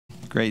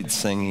Great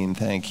singing,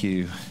 thank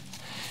you.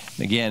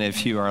 Again,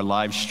 if you are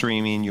live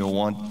streaming, you'll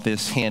want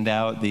this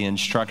handout. The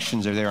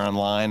instructions are there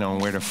online on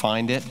where to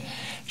find it.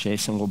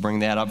 Jason will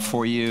bring that up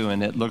for you,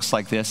 and it looks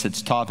like this.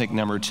 It's topic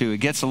number 2. It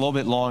gets a little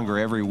bit longer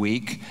every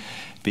week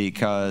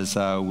because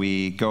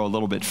we go a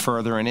little bit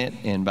further in it,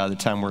 and by the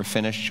time we're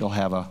finished, you'll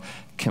have a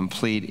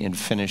complete and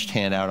finished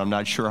handout. I'm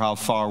not sure how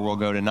far we'll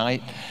go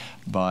tonight,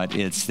 but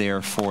it's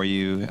there for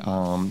you,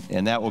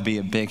 and that will be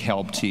a big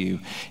help to you.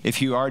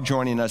 If you are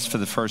joining us for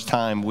the first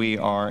time, we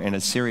are in a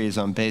series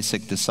on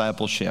basic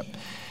discipleship,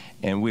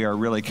 and we are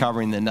really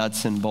covering the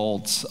nuts and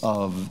bolts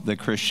of the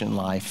Christian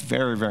life.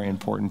 Very, very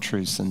important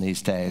truths in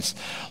these days.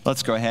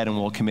 Let's go ahead and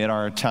we'll commit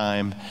our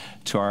time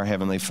to our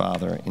Heavenly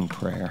Father in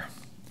prayer.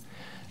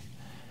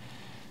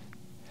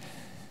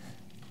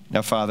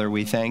 Now, Father,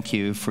 we thank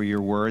you for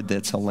your word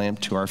that's a lamp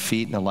to our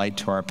feet and a light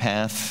to our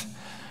path.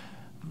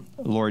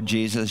 Lord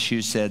Jesus,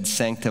 you said,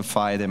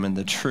 sanctify them in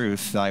the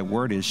truth. Thy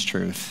word is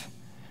truth.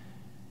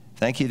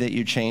 Thank you that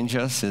you change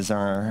us as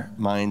our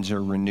minds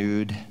are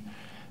renewed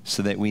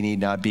so that we need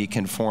not be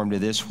conformed to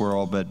this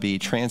world, but be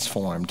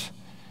transformed,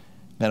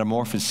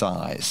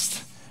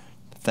 metamorphosized.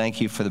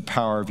 Thank you for the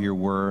power of your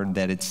word,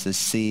 that it's the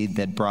seed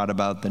that brought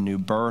about the new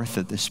birth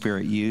that the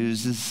Spirit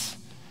uses.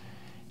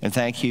 And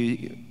thank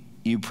you,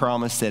 you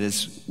promised that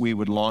as we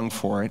would long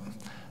for it,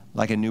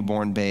 like a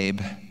newborn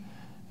babe,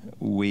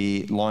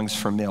 we longs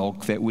for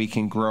milk, that we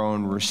can grow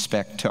in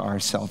respect to our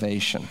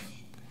salvation.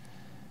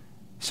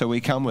 So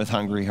we come with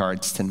hungry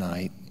hearts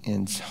tonight.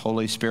 And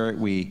Holy Spirit,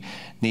 we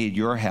need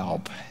your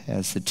help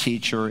as the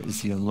teacher,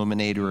 as the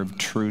illuminator of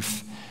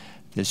truth,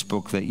 this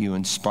book that you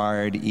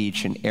inspired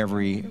each and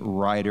every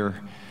writer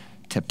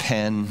to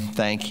pen.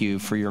 Thank you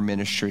for your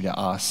ministry to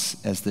us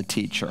as the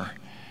teacher.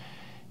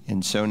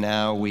 And so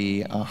now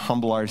we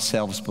humble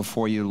ourselves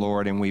before you,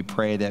 Lord, and we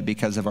pray that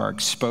because of our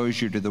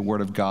exposure to the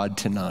Word of God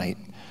tonight,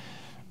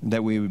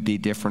 that we would be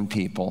different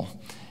people,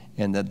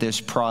 and that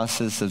this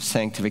process of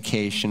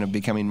sanctification, of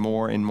becoming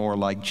more and more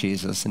like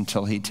Jesus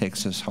until he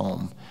takes us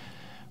home,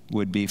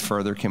 would be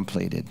further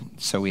completed.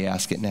 So we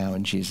ask it now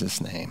in Jesus'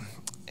 name.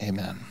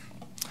 Amen.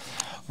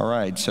 All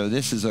right, so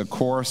this is a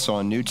course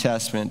on New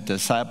Testament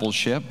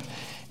discipleship.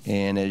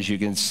 And as you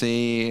can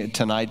see,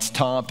 tonight's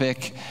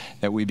topic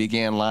that we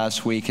began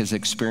last week is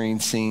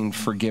experiencing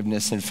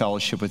forgiveness and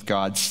fellowship with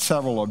God.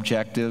 Several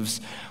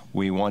objectives.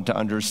 We want to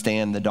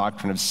understand the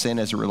doctrine of sin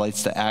as it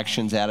relates to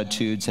actions,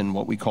 attitudes, and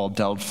what we call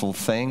doubtful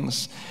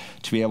things.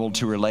 To be able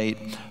to relate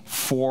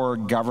 4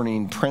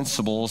 governing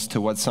principles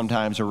to what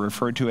sometimes are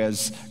referred to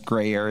as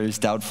gray areas,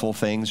 doubtful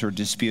things, or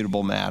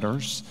disputable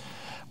matters.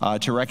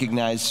 To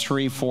recognize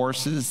 3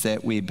 forces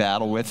that we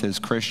battle with as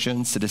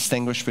Christians, to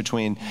distinguish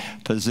between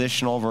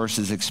positional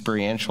versus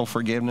experiential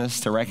forgiveness,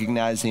 to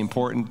recognize the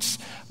importance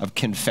of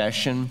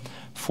confession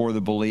for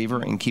the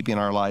believer in keeping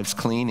our lives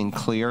clean and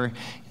clear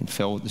and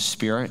filled with the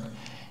Spirit,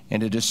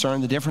 and to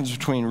discern the difference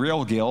between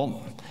real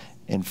guilt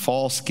and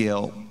false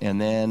guilt. And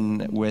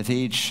then with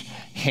each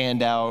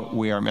handout,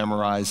 we are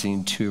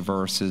memorizing 2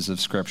 verses of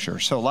Scripture.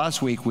 So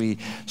last week we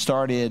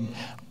started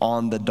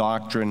on the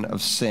doctrine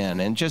of sin.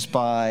 And just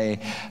by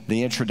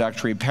the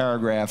introductory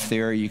paragraph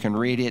there, you can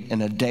read it.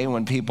 In a day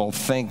when people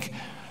think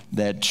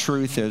that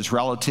truth is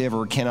relative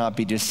or cannot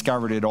be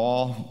discovered at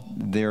all,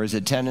 there is a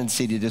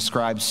tendency to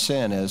describe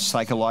sin as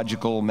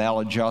psychological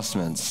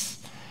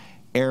maladjustments,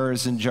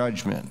 errors in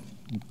judgment,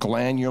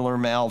 glandular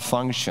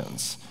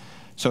malfunctions.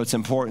 So it's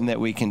important that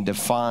we can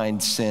define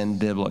sin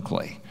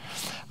biblically.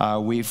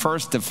 We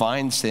first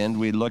defined sin.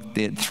 We looked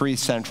at 3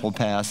 central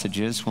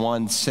passages.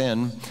 1,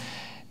 sin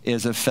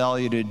is a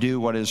failure to do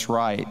what is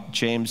right.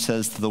 James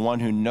says, to the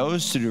one who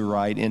knows to do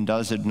right and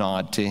does it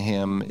not, to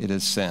him it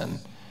is sin.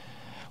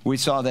 We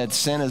saw that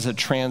sin is a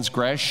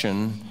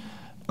transgression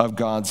of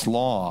God's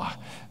law.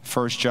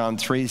 1 John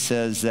 3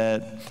 says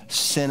that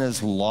sin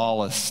is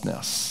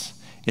lawlessness.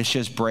 It's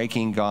just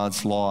breaking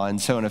God's law. And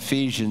so in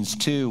Ephesians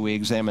 2, we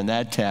examine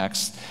that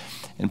text,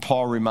 and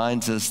Paul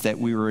reminds us that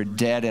we were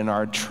dead in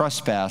our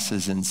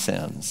trespasses and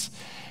sins.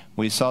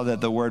 We saw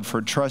that the word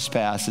for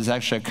trespass is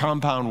actually a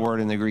compound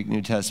word in the Greek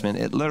New Testament.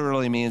 It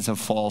literally means a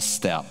false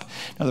step.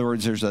 In other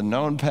words, there's a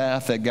known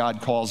path that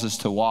God calls us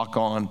to walk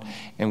on,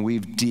 and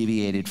we've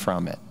deviated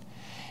from it.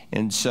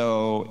 And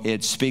so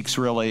it speaks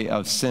really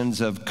of sins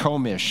of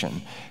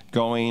commission,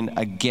 going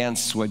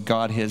against what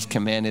God has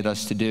commanded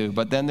us to do.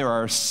 But then there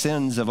are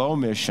sins of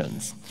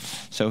omissions.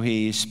 So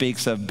he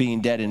speaks of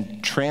being dead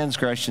in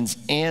transgressions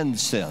and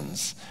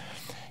sins.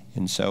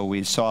 And so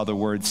we saw the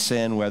word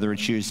sin, whether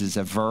it's used as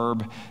a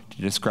verb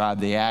to describe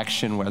the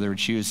action, whether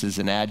it's used as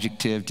an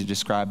adjective to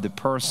describe the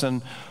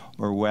person,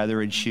 or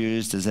whether it's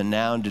used as a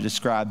noun to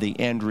describe the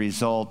end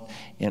result.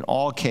 In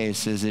all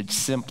cases, it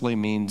simply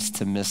means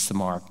to miss the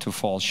mark, to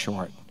fall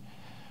short.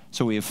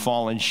 So we have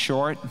fallen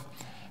short.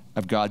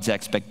 of God's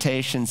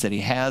expectations that he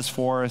has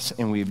for us,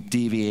 and we've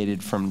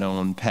deviated from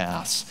known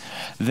paths.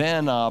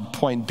 Then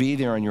point B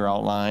there on your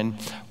outline,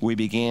 we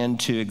began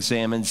to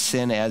examine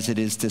sin as it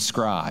is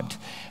described.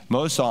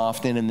 Most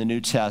often in the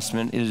New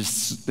Testament, it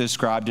is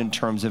described in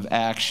terms of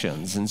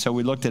actions. And so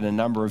we looked at a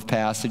number of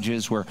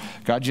passages where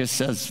God just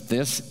says,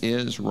 this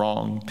is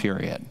wrong,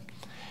 period.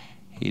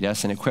 He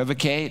doesn't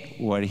equivocate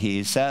what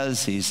he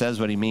says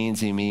what he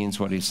means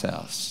what he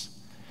says.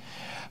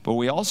 But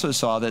we also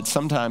saw that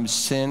sometimes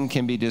sin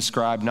can be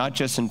described not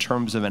just in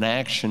terms of an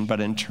action,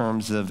 but in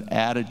terms of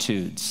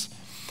attitudes.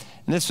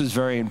 And this was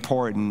very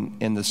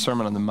important in the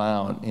Sermon on the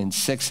Mount, in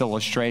 6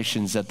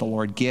 illustrations that the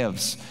Lord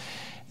gives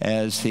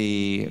as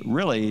he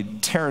really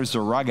tears the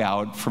rug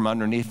out from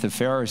underneath the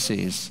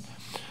Pharisees,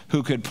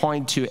 who could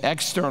point to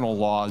external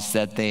laws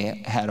that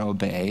they had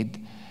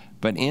obeyed,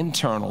 but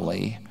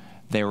internally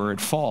they were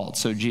at fault.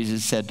 So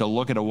Jesus said to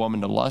look at a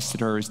woman to lust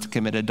at her is to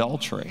commit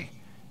adultery.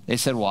 They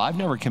said, well, I've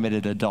never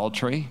committed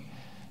adultery.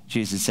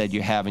 Jesus said,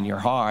 you have in your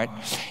heart.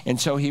 And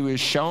so he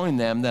was showing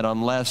them that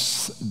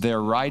unless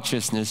their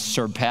righteousness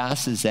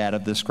surpasses that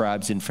of the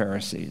scribes and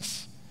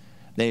Pharisees,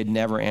 they'd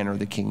never enter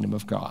the kingdom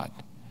of God,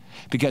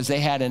 because they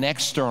had an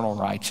external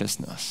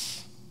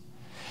righteousness,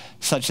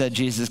 such that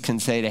Jesus can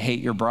say to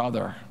hate your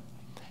brother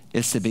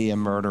is to be a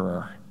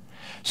murderer.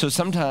 So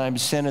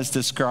sometimes sin is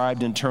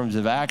described in terms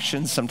of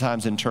actions,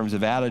 sometimes in terms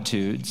of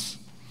attitudes.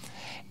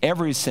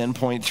 Every sin,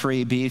 point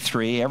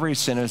 3b3, every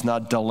sin is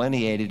not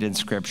delineated in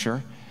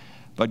Scripture,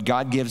 but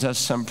God gives us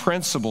some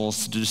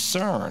principles to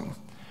discern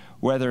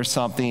whether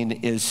something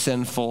is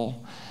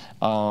sinful.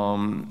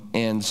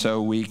 And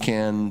so we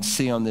can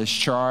see on this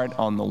chart,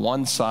 on the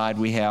one side,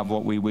 we have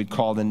what we would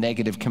call the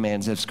negative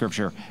commands of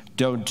Scripture.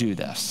 Don't do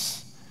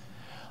this.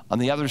 On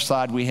the other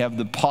side, we have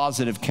the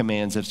positive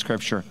commands of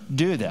Scripture.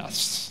 Do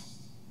this.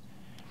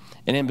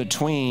 And in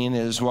between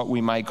is what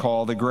we might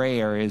call the gray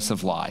areas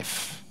of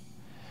life.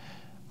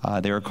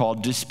 They are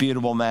called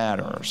disputable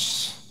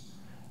matters,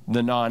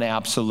 the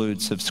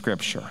non-absolutes of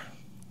Scripture.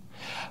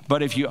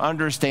 But if you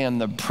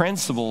understand the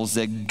principles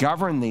that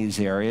govern these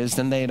areas,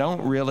 then they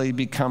don't really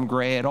become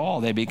gray at all.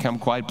 They become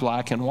quite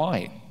black and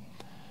white.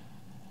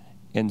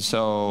 And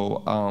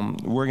so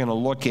we're going to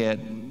look at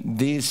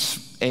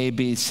these A,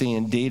 B, C,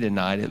 and D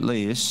tonight at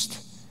least,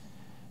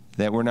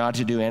 that we're not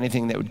to do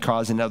anything that would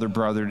cause another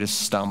brother to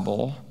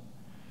stumble,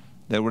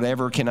 that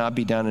whatever cannot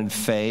be done in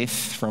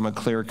faith from a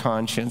clear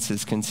conscience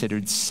is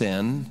considered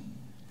sin,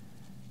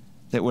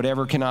 that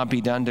whatever cannot be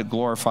done to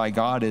glorify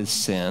God is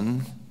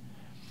sin,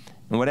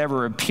 and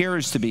whatever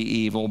appears to be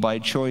evil by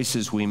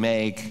choices we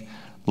make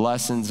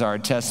lessens our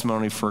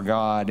testimony for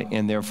God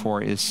and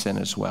therefore is sin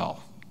as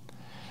well.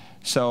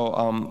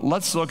 So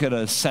let's look at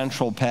a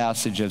central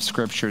passage of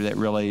Scripture that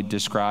really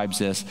describes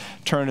this.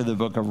 Turn to the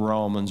book of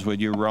Romans, would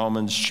you?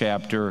 Romans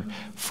chapter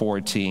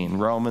 14.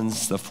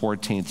 Romans, the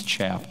 14th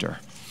chapter.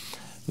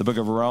 The book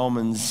of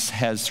Romans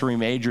has 3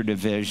 major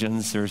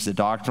divisions. There's the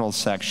doctrinal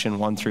section,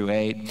 1 through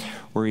 8,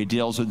 where he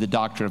deals with the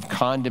doctrine of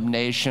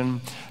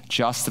condemnation,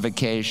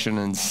 justification,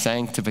 and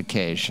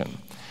sanctification.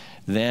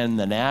 Then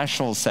the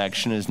national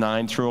section is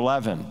 9 through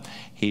 11.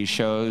 He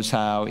shows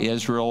how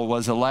Israel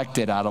was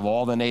elected out of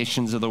all the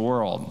nations of the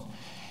world.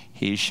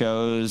 He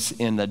shows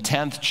in the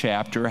 10th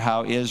chapter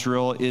how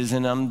Israel is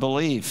in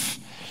unbelief.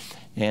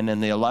 And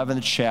in the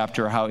 11th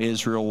chapter, how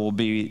Israel will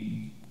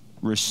be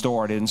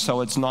restored. And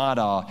so it's not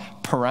a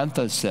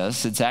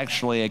parenthesis, it's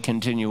actually a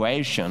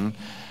continuation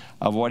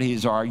of what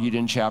he's argued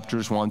in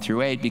chapters 1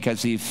 through 8,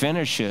 because he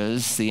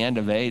finishes the end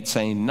of 8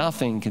 saying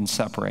nothing can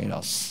separate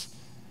us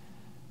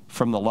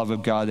from the love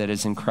of God that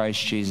is in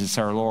Christ Jesus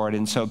our Lord.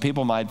 And so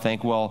people might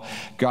think, well,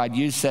 God,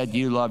 you said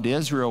you loved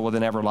Israel with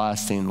an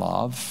everlasting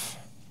love.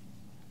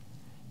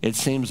 It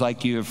seems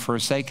like you have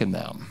forsaken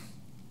them.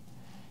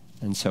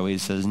 And so he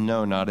says,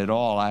 no, not at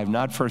all. I have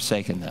not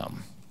forsaken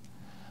them.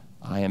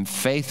 I am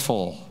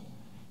faithful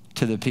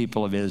to the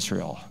people of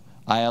Israel.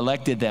 I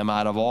elected them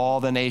out of all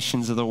the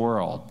nations of the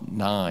world.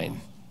 9.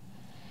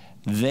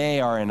 They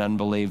are in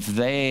unbelief.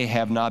 They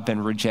have not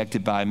been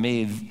rejected by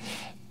me.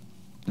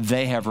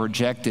 They have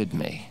rejected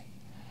me.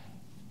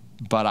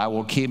 But I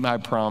will keep my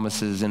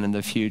promises, and in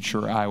the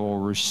future I will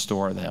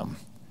restore them.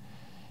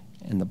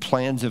 And the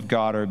plans of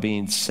God are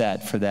being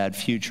set for that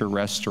future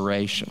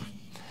restoration.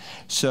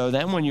 So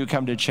then when you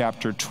come to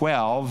chapter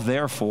 12,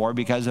 therefore,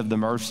 because of the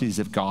mercies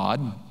of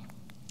God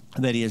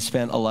that he has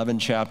spent 11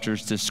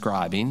 chapters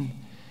describing,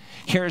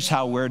 here's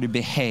how we're to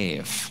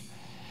behave.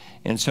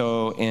 And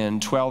so in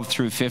 12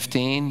 through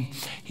 15,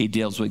 he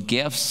deals with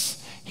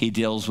gifts. He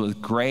deals with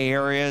gray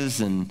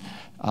areas and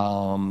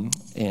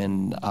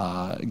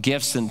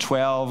gifts in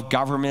 12,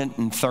 government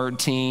in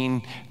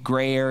 13,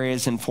 gray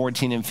areas in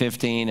 14 and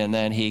 15, and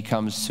then he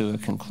comes to a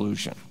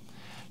conclusion.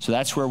 So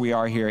that's where we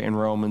are here in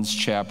Romans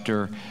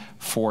chapter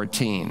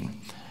 14.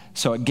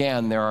 So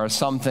again, there are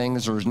some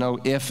things, there's no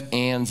ifs,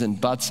 ands,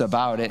 and buts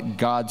about it.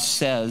 God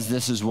says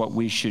this is what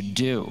we should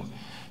do.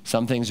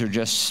 Some things are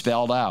just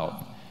spelled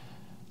out.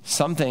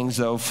 Some things,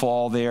 though,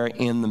 fall there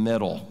in the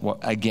middle. What,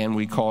 again,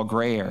 we call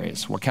gray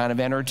areas. What kind of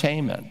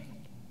entertainment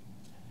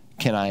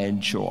can I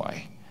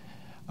enjoy?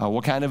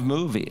 What kind of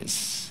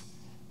movies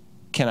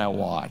can I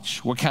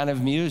watch? What kind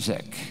of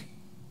music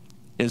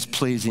is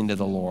pleasing to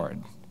the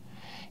Lord?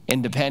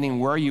 And depending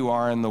where you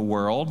are in the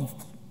world,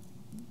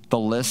 the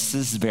list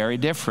is very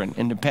different.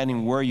 And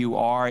depending where you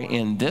are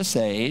in this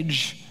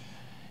age,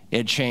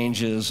 it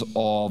changes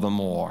all the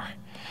more.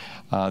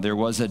 There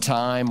was a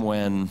time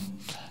when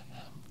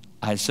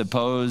I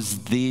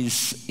suppose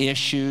these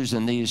issues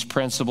and these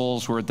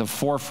principles were at the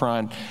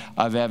forefront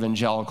of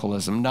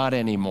evangelicalism. Not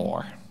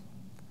anymore.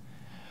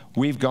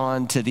 We've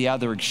gone to the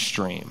other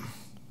extreme.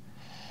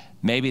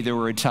 Maybe there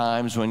were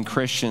times when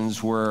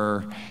Christians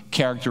were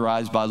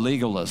characterized by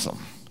legalism.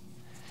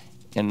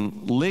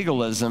 And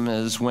legalism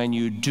is when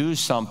you do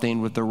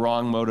something with the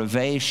wrong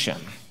motivation.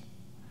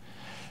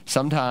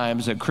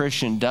 Sometimes a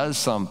Christian does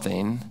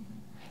something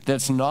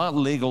that's not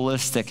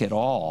legalistic at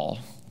all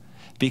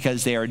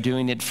because they are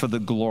doing it for the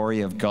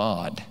glory of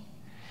God.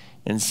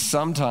 And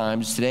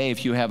sometimes today,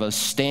 if you have a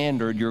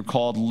standard, you're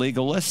called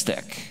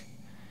legalistic,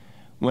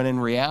 when in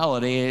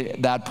reality,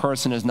 that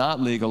person is not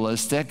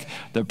legalistic.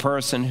 The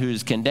person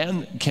who's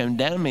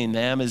condemning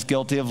them is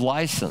guilty of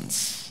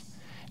license.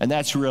 And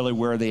that's really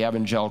where the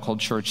evangelical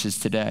church is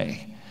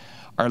today.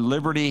 Our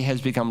liberty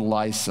has become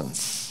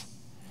license,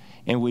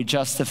 and we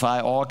justify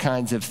all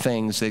kinds of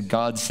things that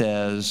God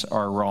says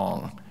are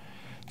wrong.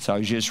 So I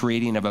was just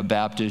reading of a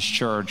Baptist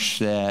church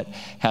that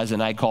has a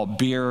night called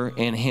Beer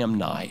and Hymn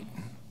Night.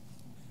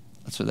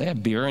 So they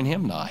have beer and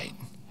hymn night.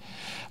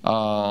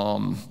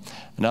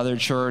 Another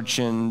church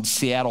in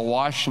Seattle,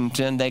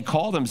 Washington, they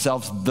call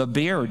themselves the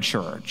Beer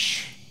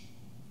Church.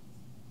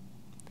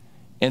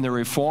 In the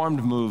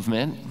Reformed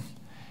movement,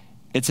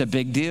 it's a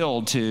big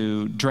deal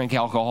to drink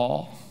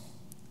alcohol,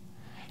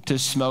 to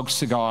smoke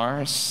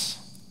cigars,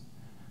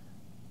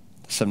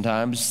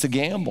 sometimes to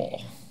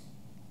gamble.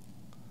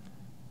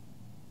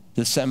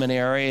 The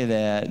seminary,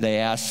 that they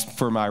asked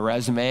for my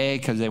resume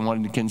because they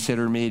wanted to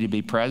consider me to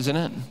be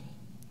president.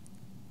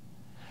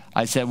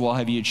 I said, well,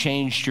 have you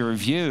changed your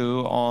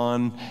view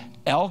on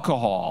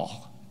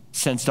alcohol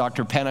since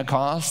Dr.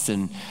 Pentecost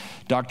and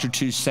Dr.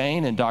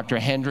 Toussaint and Dr.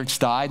 Hendricks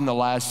died in the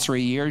last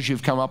 3 years?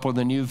 You've come up with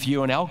a new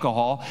view on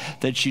alcohol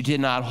that you did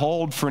not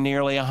hold for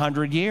nearly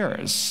 100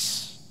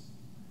 years.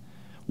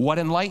 What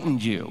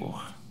enlightened you?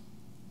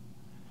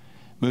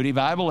 Moody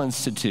Bible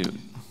Institute.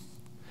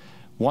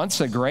 Once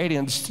a great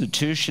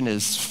institution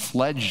is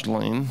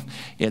fledgling,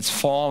 it's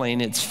falling,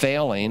 it's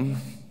failing.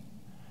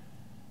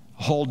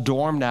 The whole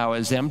dorm now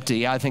is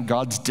empty. I think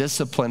God's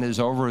discipline is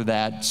over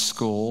that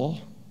school.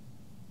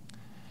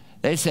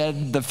 They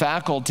said the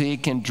faculty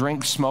can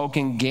drink, smoke,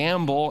 and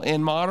gamble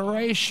in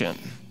moderation.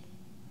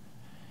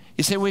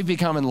 You see, we've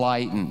become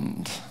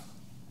enlightened,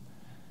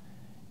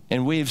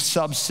 and we've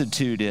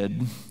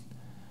substituted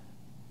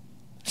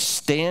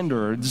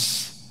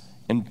standards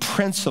and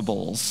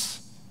principles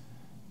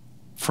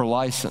for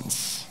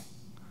license.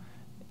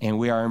 And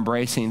we are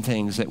embracing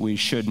things that we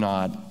should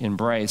not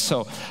embrace.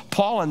 So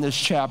Paul in this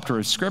chapter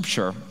of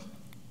Scripture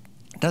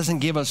doesn't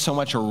give us so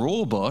much a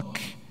rule book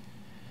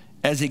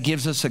as it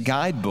gives us a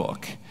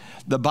guidebook.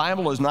 The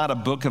Bible is not a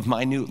book of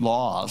minute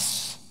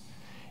laws.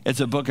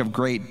 It's a book of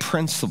great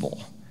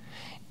principle.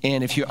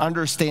 And if you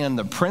understand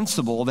the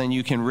principle, then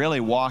you can really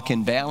walk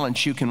in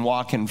balance. You can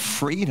walk in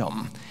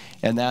freedom.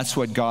 And that's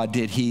what God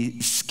did.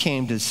 He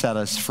came to set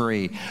us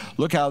free.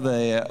 Look how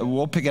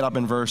we'll pick it up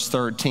in verse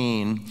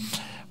 13.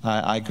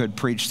 I could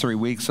preach 3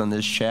 weeks on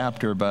this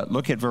chapter, but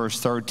look at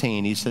verse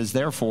 13. He says,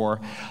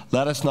 therefore,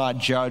 let us not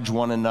judge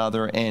one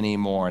another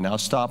anymore. Now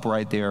stop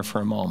right there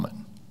for a moment.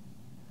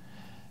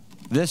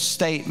 This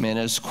statement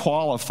is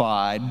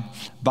qualified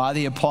by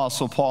the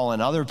Apostle Paul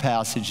in other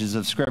passages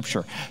of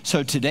Scripture.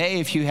 So today,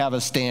 if you have a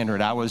standard,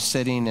 I was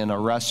sitting in a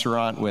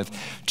restaurant with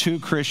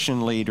 2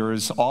 Christian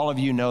leaders. All of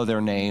you know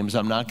their names.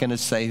 I'm not going to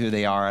say who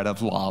they are out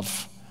of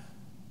love.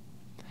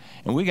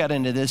 And we got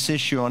into this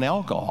issue on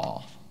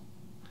alcohol.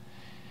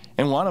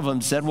 And one of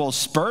them said, well,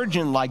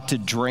 Spurgeon liked to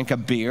drink a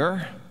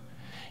beer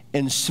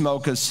and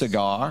smoke a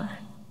cigar.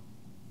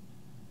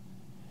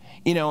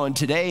 You know, and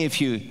today if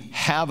you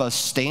have a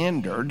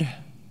standard,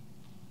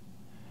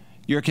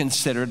 you're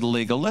considered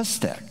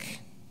legalistic.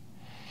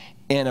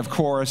 And of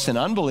course, an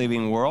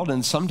unbelieving world,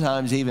 and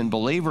sometimes even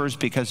believers,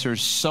 because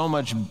there's so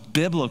much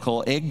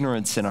biblical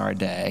ignorance in our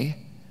day,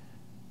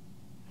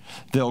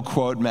 they'll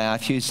quote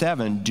Matthew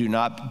 7, do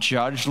not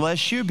judge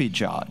lest you be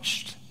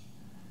judged.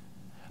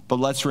 But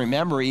let's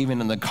remember,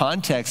 even in the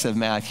context of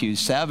Matthew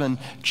 7,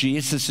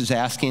 Jesus is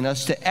asking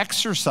us to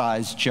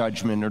exercise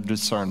judgment or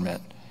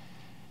discernment.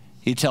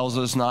 He tells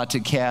us not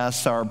to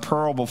cast our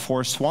pearl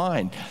before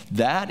swine.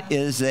 That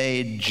is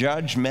a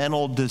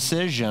judgmental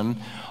decision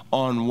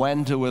on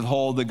when to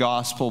withhold the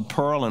gospel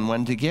pearl and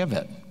when to give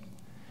it.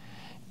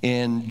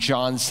 In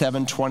John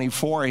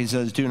 7:24, he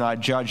says, do not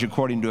judge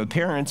according to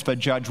appearance, but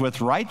judge with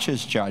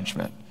righteous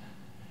judgment.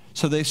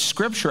 So the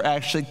Scripture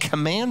actually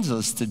commands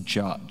us to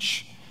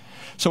judge.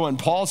 So when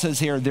Paul says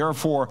here,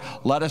 therefore,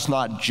 let us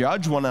not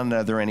judge one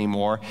another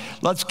anymore,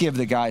 let's give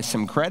the guy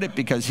some credit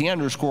because he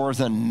underscores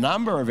a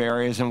number of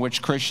areas in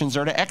which Christians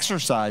are to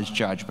exercise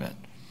judgment.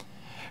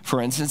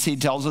 For instance, he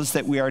tells us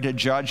that we are to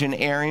judge an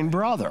erring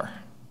brother.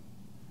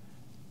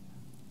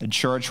 A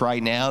church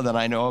right now that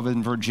I know of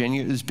in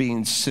Virginia is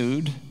being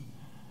sued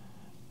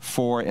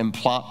for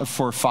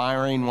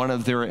firing one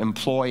of their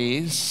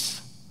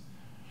employees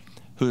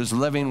who is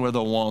living with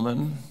a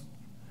woman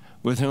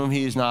with whom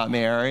he's not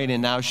married,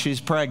 and now she's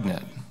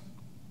pregnant.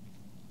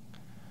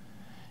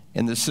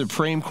 And the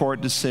Supreme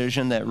Court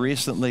decision that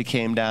recently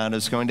came down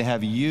is going to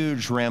have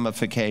huge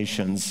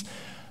ramifications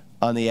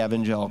on the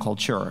evangelical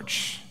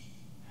church,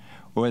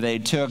 where they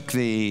took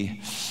the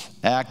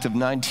Act of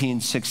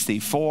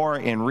 1964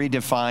 and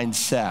redefined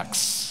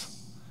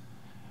sex,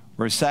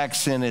 where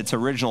sex in its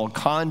original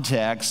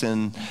context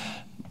and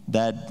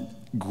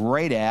that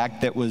great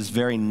act that was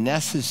very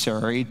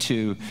necessary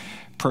to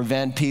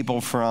prevent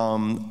people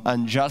from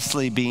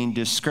unjustly being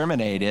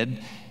discriminated,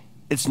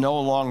 it's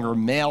no longer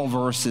male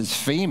versus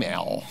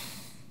female.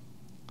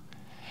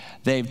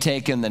 They've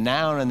taken the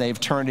noun and they've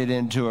turned it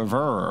into a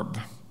verb.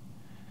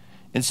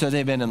 And so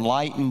they've been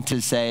enlightened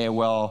to say,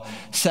 well,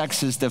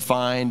 sex is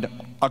defined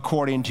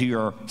according to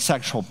your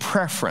sexual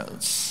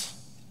preference.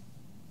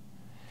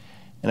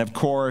 And of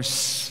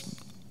course,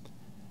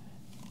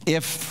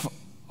 if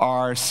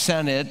our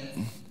Senate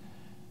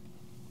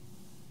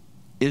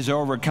is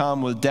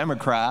overcome with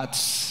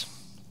Democrats,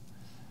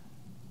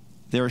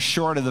 they're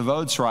short of the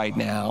votes right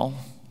now,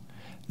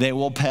 they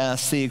will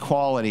pass the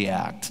Equality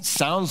Act.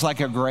 Sounds like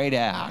a great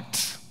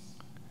act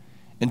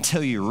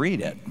until you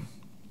read it,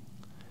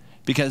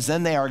 because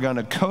then they are going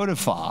to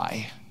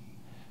codify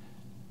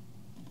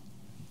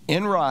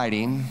in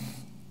writing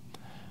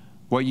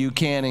what you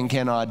can and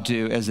cannot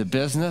do as a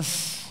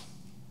business,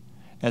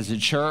 as a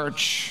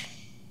church.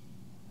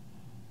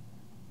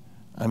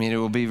 I mean, it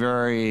will be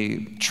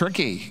very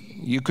tricky.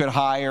 You could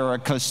hire a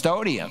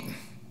custodian,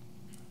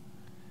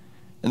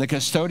 and the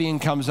custodian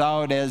comes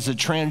out as a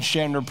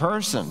transgender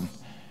person.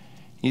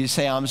 You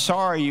say, I'm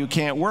sorry, you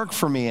can't work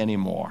for me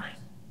anymore.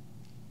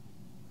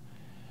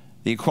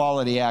 The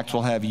Equality Act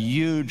will have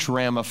huge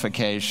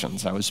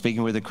ramifications. I was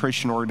speaking with a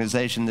Christian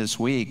organization this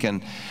week,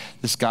 and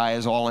this guy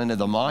is all into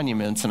the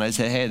monuments, and I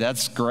said, hey,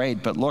 that's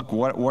great, but look,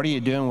 what are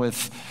you doing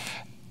with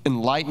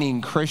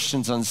enlightening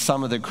Christians on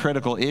some of the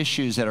critical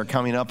issues that are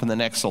coming up in the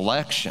next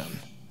election?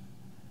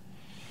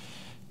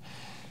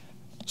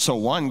 So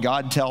one,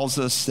 God tells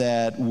us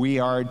that we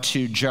are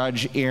to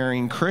judge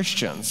erring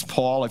Christians.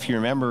 Paul, if you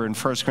remember in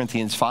 1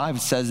 Corinthians 5, it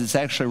says it's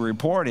actually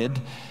reported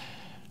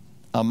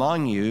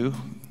among you.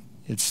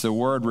 It's the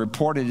word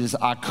reported is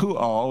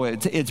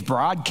akuo. It's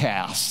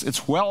broadcast.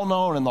 It's well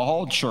known in the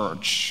whole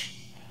church.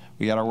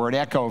 We got our word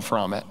echo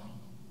from it.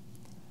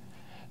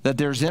 That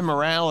there's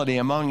immorality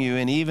among you,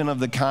 and even of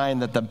the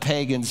kind that the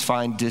pagans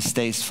find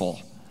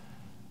distasteful.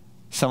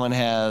 Someone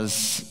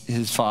has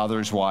his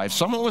father's wife.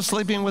 Someone was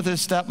sleeping with his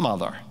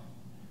stepmother.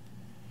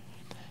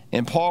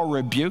 And Paul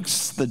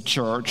rebukes the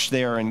church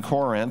there in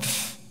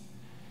Corinth.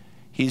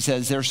 He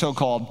says their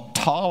so-called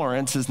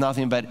tolerance is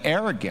nothing but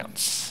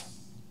arrogance.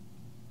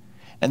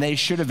 And they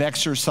should have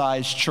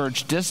exercised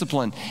church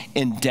discipline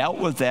and dealt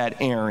with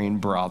that erring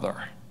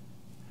brother.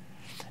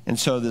 And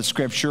so the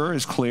scripture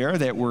is clear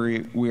that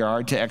we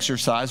are to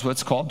exercise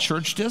what's called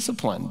church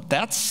discipline.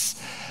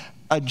 That's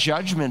a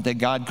judgment that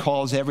God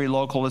calls every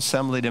local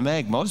assembly to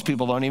make. Most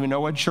people don't even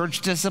know what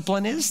church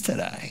discipline is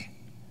today,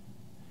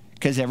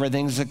 because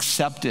everything's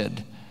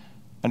accepted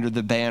under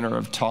the banner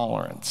of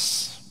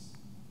tolerance.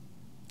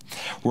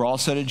 We're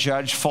also to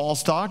judge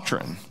false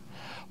doctrine.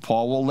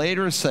 Paul will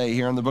later say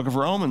here in the book of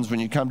Romans, when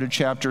you come to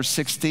chapter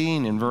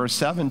 16 and verse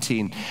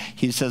 17,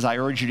 he says, I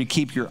urge you to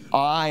keep your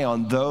eye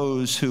on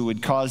those who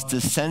would cause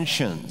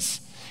dissensions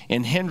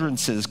and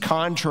hindrances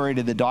contrary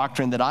to the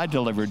doctrine that I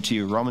delivered to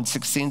you, Romans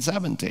 16,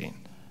 17.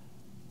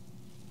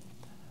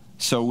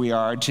 So we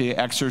are to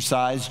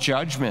exercise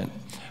judgment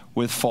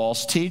with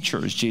false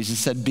teachers. Jesus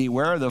said,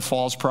 beware of the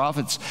false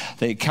prophets.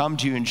 They come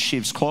to you in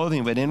sheep's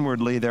clothing, but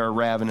inwardly they're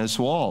ravenous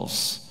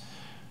wolves.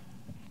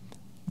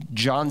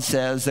 John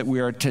says that we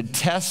are to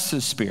test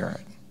the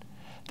Spirit,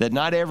 that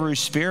not every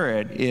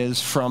spirit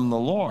is from the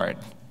Lord.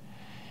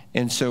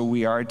 And so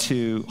we are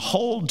to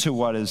hold to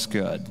what is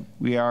good.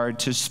 We are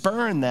to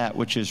spurn that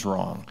which is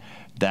wrong.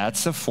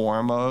 That's a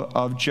form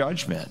of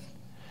judgment.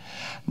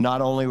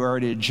 Not only are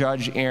we to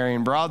judge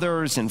erring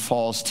brothers and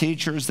false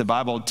teachers, the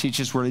Bible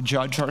teaches we're to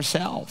judge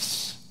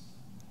ourselves.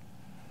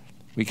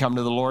 We come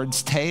to the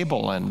Lord's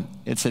table, and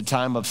it's a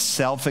time of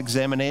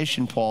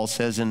self-examination, Paul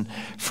says in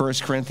 1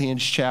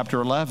 Corinthians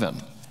chapter 11.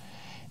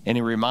 And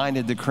he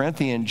reminded the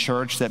Corinthian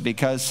church that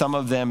because some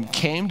of them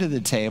came to the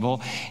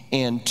table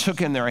and took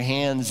in their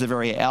hands the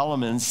very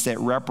elements that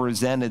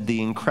represented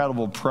the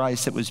incredible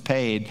price that was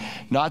paid,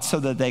 not so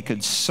that they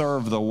could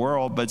serve the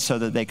world, but so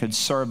that they could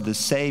serve the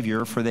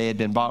Savior, for they had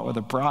been bought with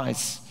a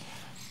price,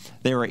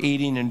 they were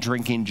eating and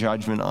drinking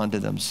judgment unto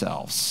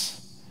themselves.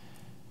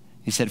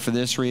 He said, for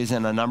this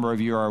reason, a number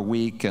of you are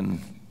weak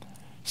and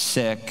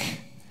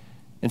sick,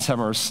 and some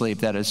are asleep.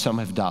 That is, some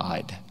have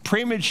died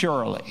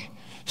prematurely,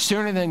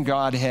 sooner than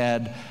God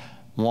had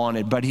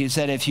wanted. But he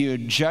said, if you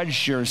had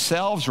judged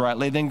yourselves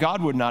rightly, then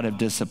God would not have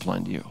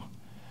disciplined you.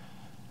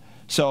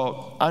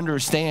 So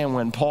understand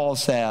when Paul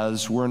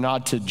says we're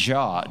not to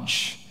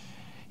judge,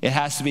 it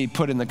has to be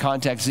put in the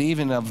context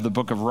even of the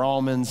book of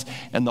Romans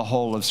and the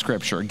whole of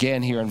Scripture.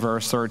 Again, here in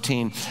verse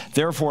 13,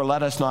 therefore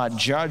let us not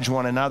judge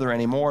one another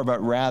anymore,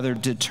 but rather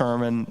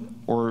determine,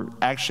 or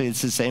actually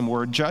it's the same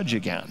word, judge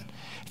again.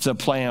 It's a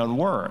play on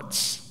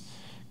words,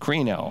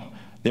 krino.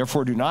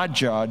 Therefore do not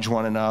judge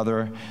one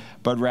another,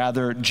 but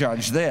rather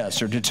judge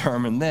this or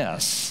determine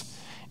this.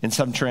 And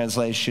some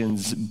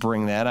translations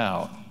bring that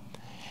out.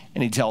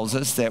 And he tells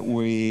us that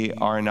we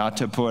are not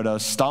to put a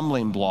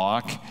stumbling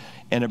block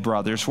in a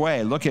brother's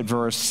way. Look at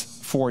verse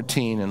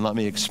 14 and let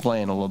me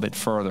explain a little bit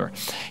further.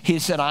 He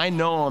said, I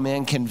know a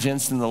man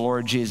convinced in the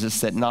Lord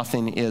Jesus that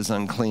nothing is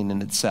unclean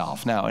in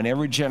itself. Now, in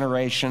every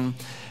generation,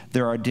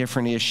 there are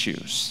different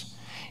issues.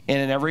 And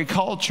in every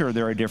culture,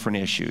 there are different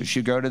issues.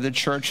 You go to the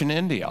church in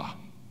India,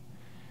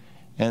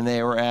 and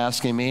they were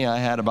asking me, I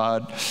had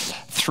about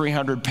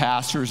 300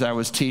 pastors I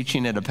was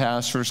teaching at a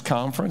pastor's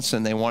conference,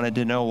 and they wanted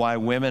to know why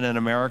women in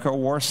America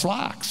wore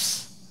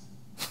slacks.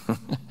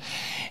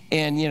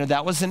 And,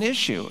 that was an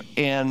issue.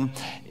 And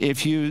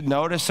if you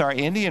notice our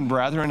Indian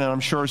brethren, and I'm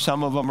sure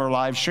some of them are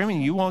live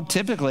streaming, you won't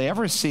typically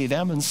ever see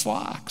them in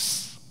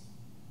slacks.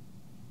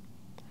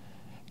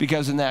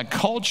 Because in that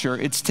culture,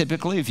 it's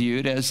typically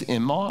viewed as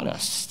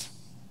immodest.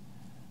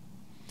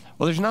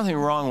 Well, there's nothing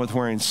wrong with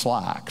wearing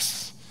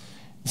slacks.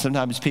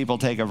 Sometimes people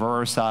take a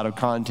verse out of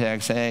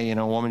context, hey,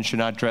 a woman should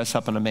not dress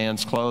up in a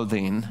man's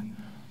clothing.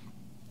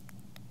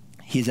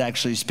 He's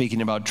actually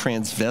speaking about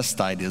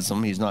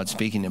transvestitism. He's not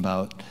speaking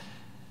about...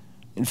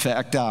 In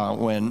fact,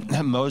 when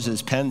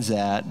Moses pens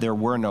that, there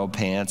were no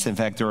pants. In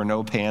fact, there were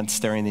no pants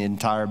during the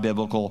entire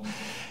biblical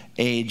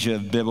age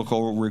of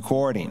biblical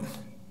recording,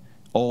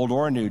 Old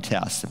or New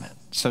Testament.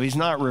 So he's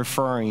not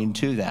referring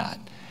to that,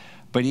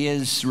 but he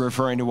is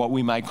referring to what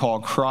we might call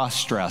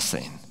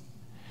cross-dressing.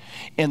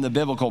 And the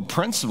biblical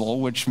principle,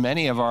 which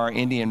many of our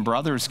Indian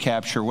brothers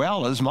capture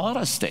well, is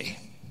modesty.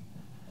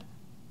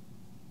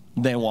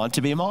 They want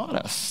to be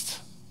modest.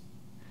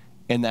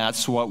 And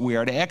that's what we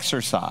are to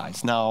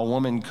exercise. Now, a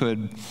woman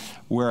could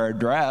wear a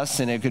dress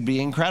and it could be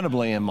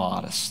incredibly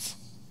immodest.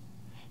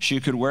 She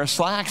could wear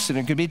slacks and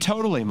it could be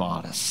totally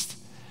modest.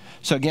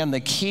 So again, the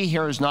key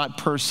here is not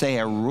per se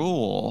a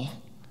rule,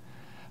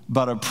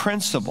 but a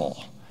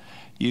principle.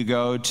 You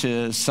go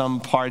to some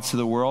parts of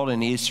the world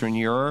in Eastern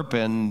Europe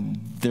and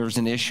there's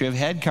an issue of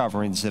head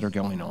coverings that are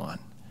going on.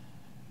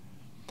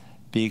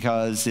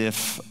 Because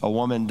if a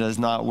woman does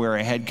not wear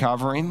a head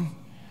covering,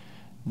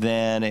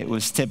 then it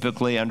was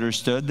typically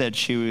understood that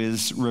she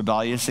was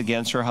rebellious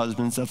against her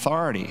husband's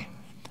authority.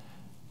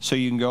 So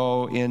you can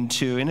go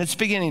into, and it's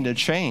beginning to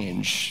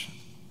change,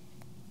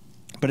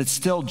 but it's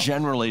still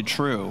generally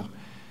true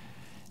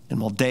in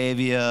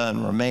Moldavia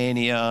and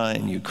Romania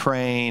and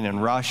Ukraine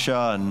and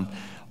Russia and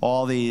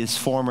all these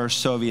former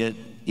Soviet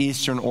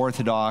Eastern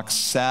Orthodox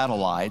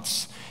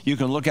satellites. You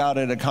can look out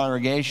at a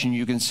congregation,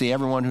 you can see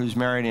everyone who's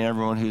married and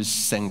everyone who's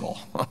single.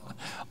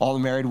 All the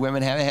married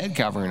women have a head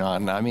covering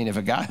on. I mean, if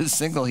a guy is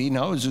single, he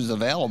knows who's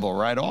available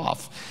right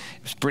off.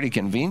 It's pretty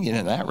convenient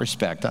in that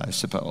respect, I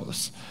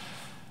suppose.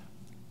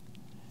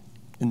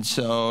 And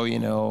so,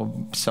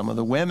 some of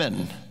the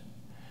women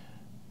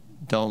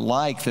don't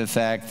like the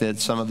fact that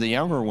some of the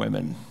younger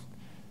women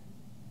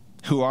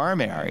who are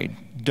married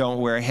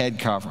don't wear head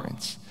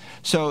coverings.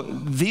 So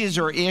these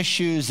are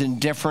issues in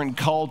different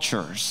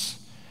cultures,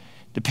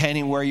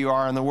 depending where you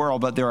are in the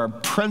world, but there are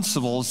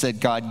principles that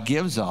God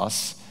gives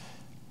us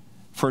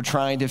for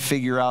trying to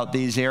figure out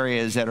these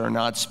areas that are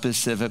not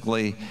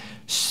specifically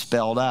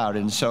spelled out.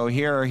 And so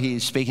here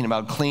he's speaking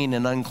about clean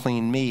and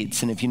unclean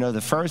meats. And if you know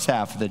the first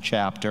half of the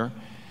chapter,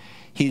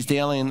 he's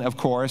dealing, of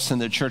course, in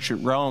the church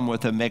at Rome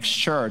with a mixed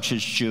church,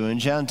 it's Jew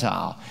and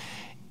Gentile.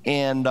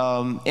 And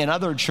in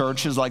other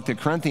churches, like the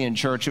Corinthian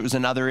church, it was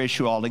another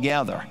issue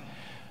altogether.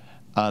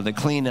 The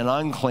clean and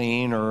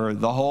unclean, or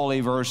the holy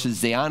versus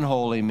the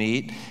unholy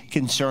meat,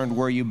 concerned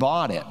where you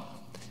bought it.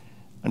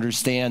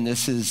 Understand,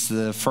 this is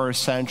the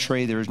first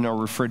century. There's no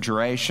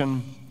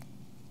refrigeration.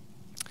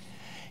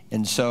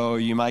 And so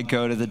you might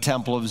go to the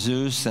temple of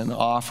Zeus and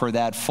offer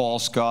that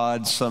false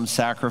god some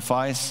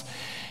sacrifice.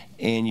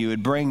 And you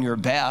would bring your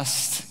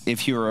best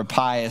if you were a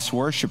pious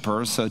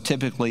worshiper. So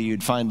typically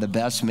you'd find the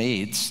best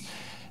meats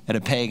at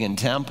a pagan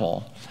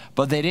temple.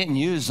 But they didn't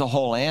use the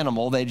whole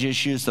animal. They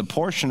just used a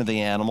portion of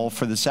the animal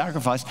for the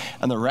sacrifice.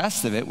 And the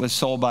rest of it was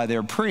sold by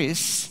their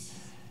priests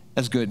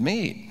as good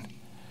meat.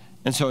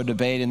 And so a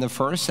debate in the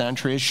first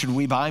century is, should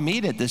we buy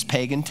meat at this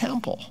pagan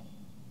temple?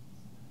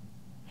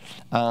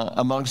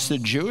 Amongst the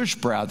Jewish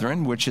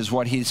brethren, which is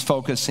what he's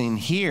focusing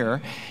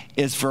here,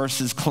 is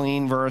versus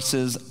clean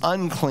versus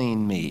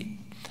unclean meat.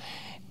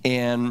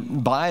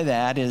 And by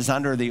that is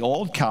under the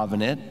Old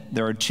Covenant,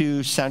 there are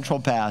two central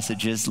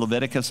passages,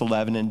 Leviticus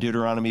 11 and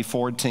Deuteronomy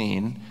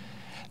 14,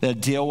 that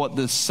deal with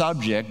the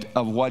subject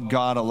of what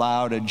God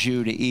allowed a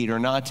Jew to eat or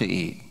not to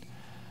eat.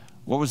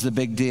 What was the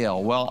big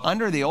deal? Well,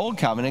 under the Old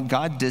Covenant,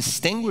 God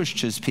distinguished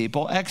his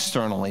people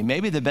externally.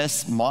 Maybe the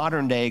best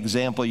modern day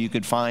example you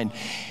could find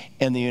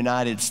in the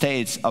United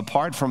States,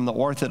 apart from the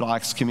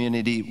Orthodox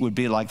community, would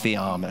be like the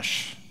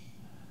Amish.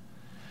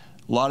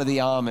 A lot of the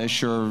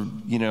Amish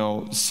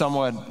are,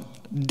 somewhat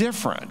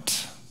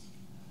different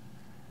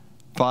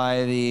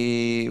by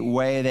the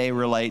way they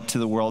relate to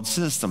the world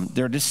system.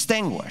 They're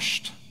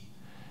distinguished.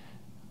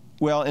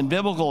 Well, in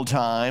biblical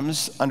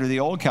times, under the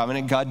Old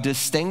Covenant, God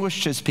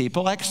distinguished his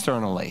people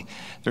externally.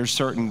 There's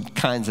certain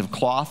kinds of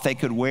cloth they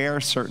could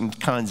wear, certain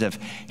kinds of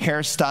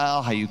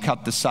hairstyle, how you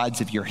cut the sides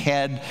of your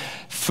head,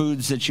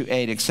 foods that you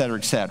ate, et cetera,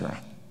 et cetera.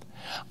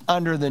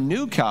 Under the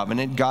New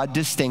Covenant, God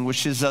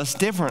distinguishes us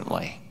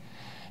differently.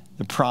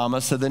 The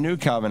promise of the New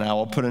Covenant, I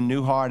will put a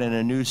new heart and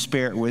a new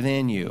spirit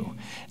within you.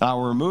 And I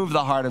will remove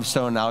the heart of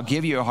stone, and I'll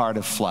give you a heart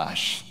of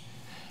flesh.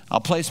 I'll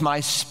place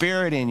my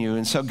spirit in you.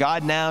 And so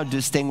God now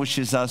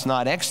distinguishes us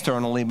not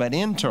externally, but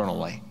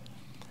internally.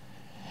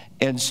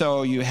 And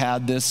so you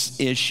had this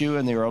issue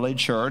in the early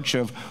church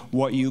of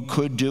what you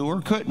could do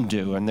or couldn't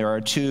do. And there are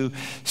two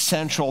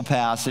central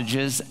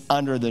passages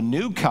under the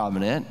New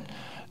Covenant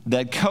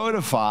that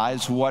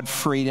codifies what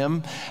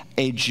freedom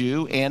a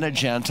Jew and a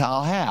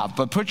Gentile have.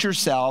 But put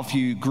yourself,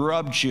 you grew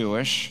up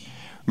Jewish.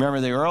 Remember,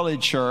 the early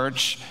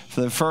church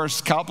for the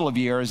first couple of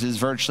years is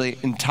virtually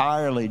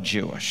entirely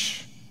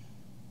Jewish.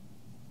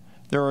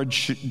 There are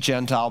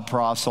Gentile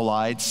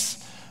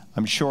proselytes,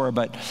 I'm sure,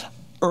 but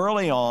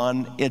early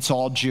on, it's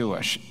all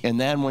Jewish.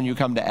 And then when you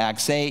come to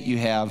Acts 8, you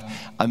have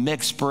a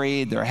mixed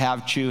breed. They're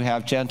half Jew,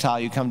 half Gentile.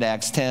 You come to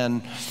Acts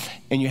 10,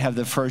 and you have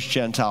the first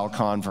Gentile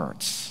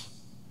converts.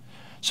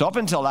 So up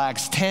until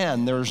Acts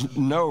 10, there's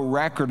no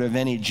record of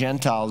any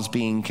Gentiles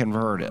being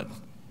converted.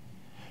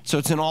 So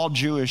it's an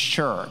all-Jewish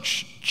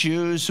church.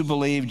 Jews who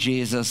believe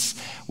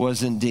Jesus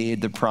was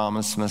indeed the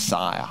promised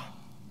Messiah.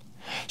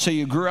 So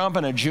you grew up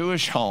in a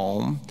Jewish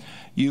home.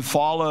 You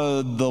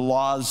followed the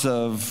laws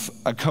of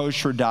a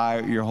kosher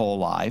diet your whole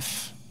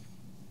life.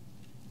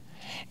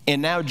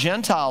 And now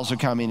Gentiles are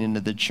coming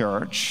into the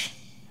church,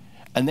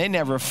 and they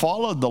never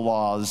followed the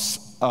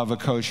laws of a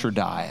kosher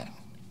diet.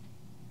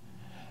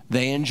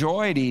 They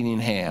enjoyed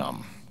eating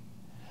ham.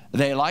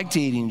 They liked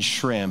eating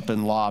shrimp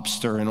and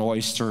lobster and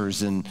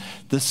oysters and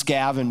the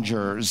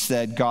scavengers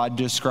that God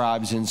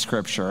describes in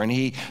Scripture. And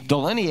he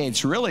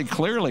delineates really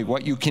clearly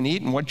what you can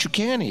eat and what you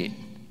can't eat.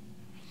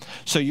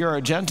 So you're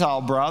a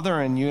Gentile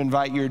brother and you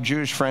invite your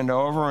Jewish friend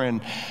over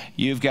and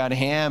you've got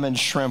ham and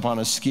shrimp on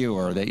a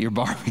skewer that you're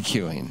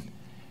barbecuing.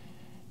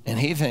 And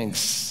he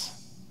thinks,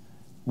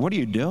 what are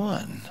you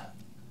doing?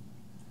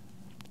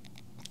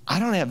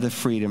 I don't have the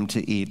freedom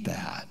to eat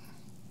that.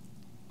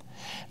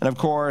 And of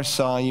course,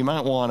 you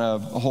might want to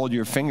hold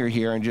your finger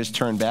here and just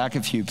turn back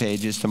a few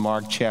pages to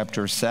Mark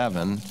chapter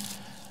 7.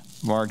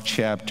 Mark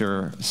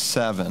chapter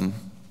 7.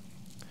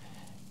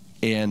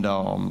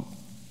 And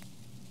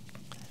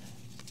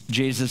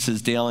Jesus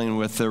is dealing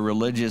with the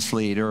religious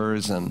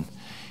leaders, and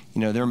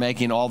they're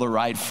making all the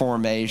right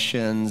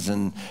formations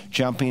and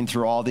jumping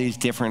through all these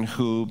different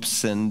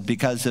hoops, and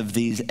because of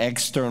these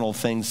external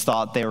things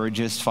thought they were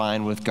just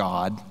fine with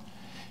God.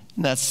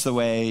 And that's the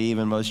way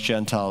even most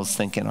Gentiles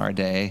think in our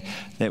day,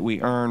 that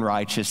we earn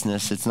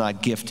righteousness. It's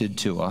not gifted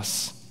to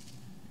us.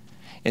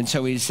 And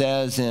so he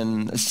says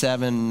in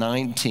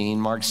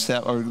 7:19,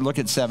 look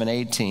at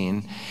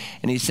 7:18,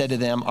 and he said to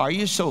them, are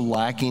you so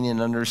lacking in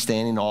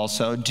understanding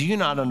also? Do you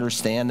not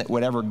understand that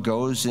whatever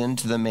goes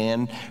into the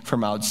man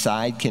from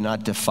outside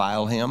cannot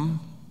defile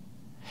him?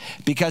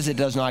 Because it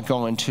does not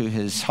go into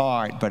his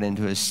heart, but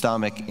into his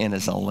stomach and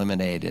is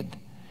eliminated.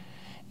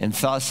 And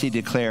thus he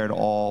declared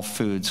all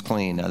foods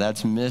clean. Now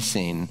that's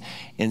missing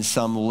in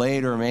some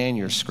later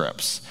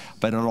manuscripts,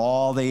 but in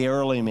all the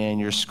early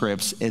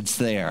manuscripts, it's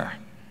there.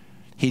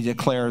 He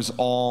declares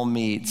all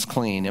meats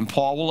clean. And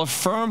Paul will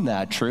affirm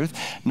that truth.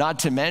 Not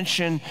to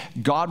mention,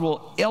 God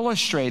will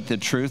illustrate the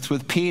truth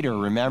with Peter.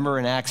 Remember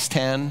in Acts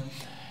 10,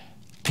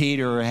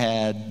 Peter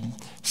had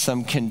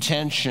some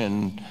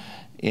contention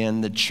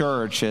in the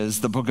church, as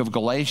the book of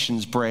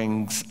Galatians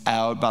brings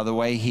out, by the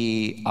way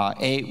he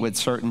ate with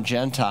certain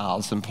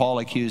Gentiles, and Paul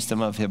accused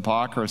him of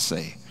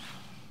hypocrisy.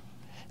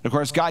 And of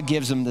course, God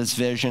gives him this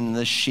vision,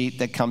 this sheet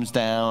that comes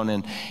down,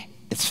 and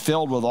it's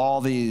filled with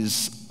all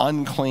these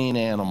unclean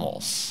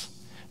animals.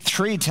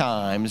 3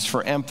 times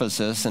for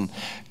emphasis, and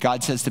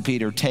God says to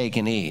Peter, take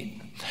and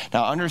eat.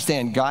 Now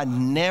understand, God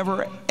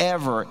never,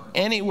 ever,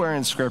 anywhere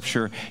in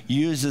Scripture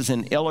uses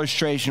an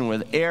illustration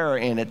with error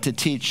in it to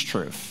teach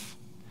truth.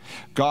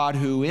 God,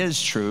 who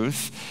is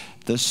truth,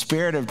 the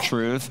Spirit of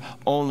truth,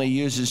 only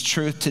uses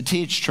truth to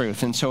teach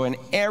truth. And so in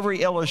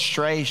every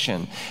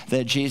illustration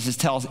that Jesus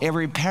tells,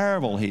 every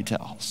parable he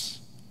tells,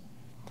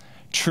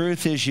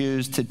 truth is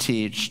used to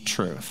teach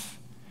truth.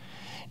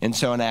 And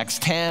so in Acts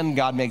 10,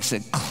 God makes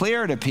it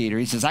clear to Peter.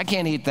 He says, I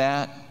can't eat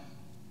that.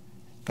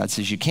 God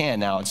says, you can.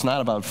 Now, it's not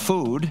about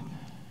food.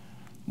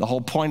 The whole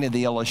point of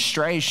the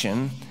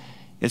illustration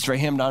is for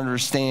him to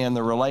understand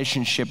the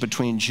relationship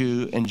between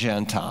Jew and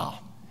Gentile.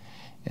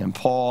 And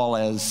Paul,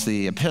 as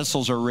the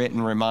epistles are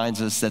written,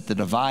 reminds us that the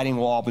dividing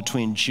wall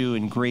between Jew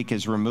and Greek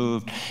is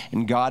removed,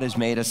 and God has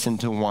made us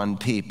into one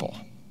people.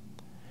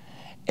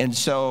 And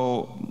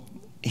so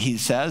he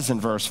says in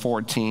verse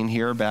 14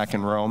 here, back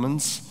in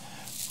Romans,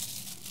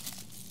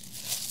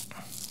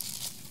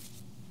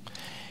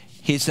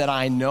 he said,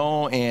 I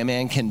know and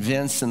am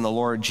convinced in the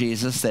Lord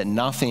Jesus that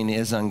nothing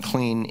is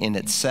unclean in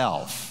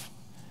itself.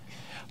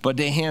 But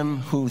to him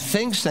who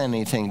thinks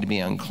anything to be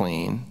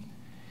unclean,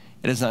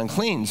 it is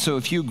unclean. So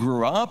if you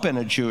grew up in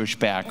a Jewish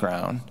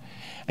background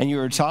and you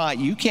were taught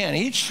you can't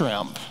eat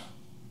shrimp,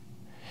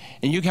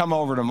 and you come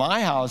over to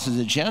my house as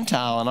a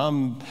Gentile and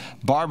I'm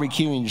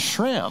barbecuing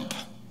shrimp,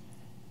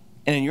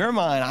 and in your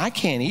mind I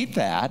can't eat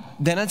that,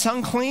 then it's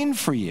unclean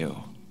for you.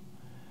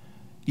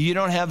 You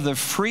don't have the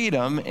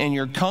freedom in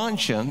your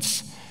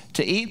conscience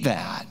to eat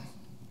that.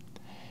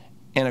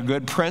 And a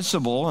good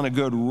principle and a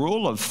good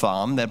rule of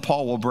thumb that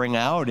Paul will bring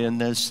out in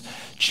this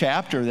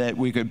chapter that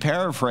we could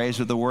paraphrase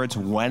with the words,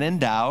 when in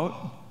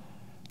doubt,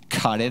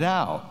 cut it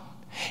out.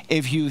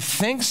 If you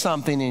think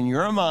something in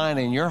your mind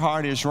and your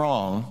heart is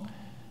wrong,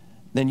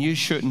 then you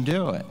shouldn't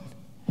do it.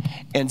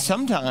 And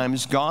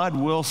sometimes God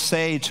will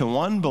say to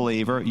one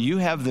believer, you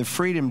have the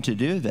freedom to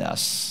do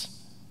this.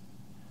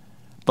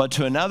 But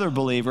to another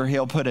believer,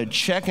 he'll put a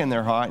check in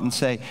their heart and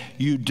say,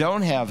 you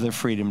don't have the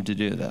freedom to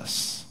do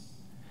this.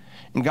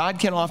 And God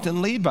can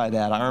often lead by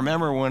that. I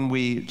remember when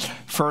we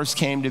first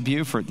came to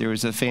Beaufort, there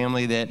was a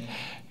family that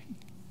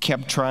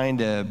kept trying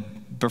to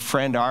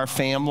befriend our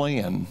family,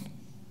 and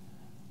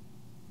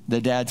the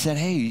dad said,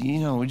 hey,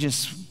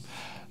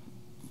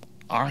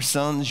 our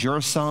sons, your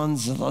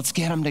sons, let's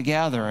get them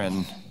together.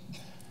 And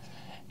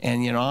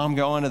I'm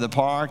going to the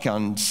park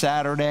on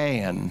Saturday,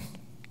 and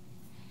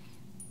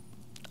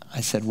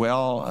I said,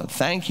 well,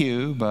 thank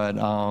you, but,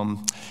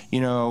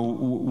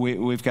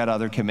 we've got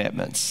other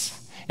commitments.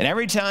 And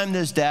every time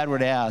this dad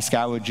would ask,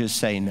 I would just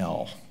say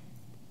no.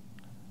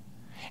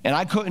 And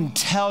I couldn't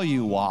tell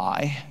you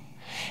why.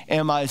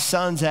 And my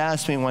sons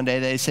asked me one day,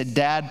 they said,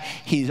 Dad,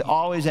 he's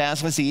always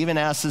asking us, he even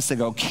asked us to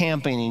go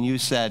camping, and you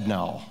said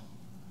no.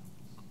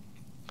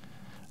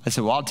 I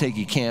said, well, I'll take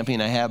you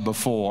camping. I have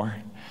before.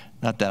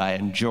 Not that I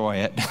enjoy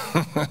it.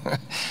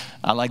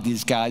 I like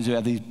these guys who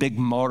have these big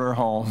motor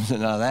homes,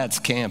 and now that's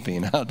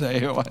camping. I'll tell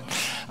you what,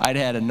 I'd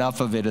had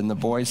enough of it in the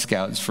Boy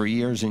Scouts for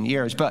years and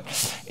years. But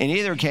in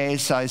either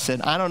case, I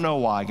said, I don't know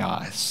why,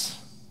 guys.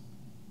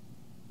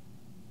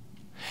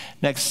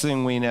 Next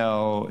thing we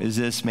know is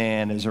this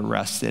man is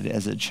arrested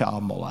as a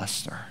child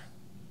molester.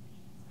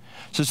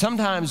 So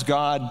sometimes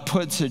God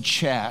puts a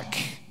check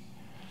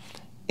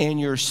in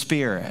your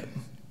spirit,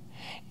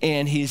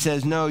 and he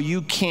says, no,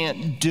 you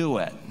can't do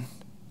it.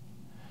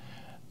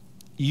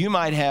 You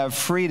might have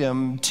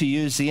freedom to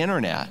use the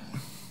internet.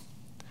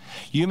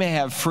 You may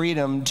have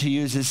freedom to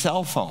use a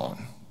cell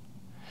phone.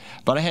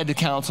 But I had to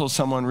counsel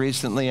someone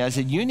recently. I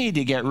said, you need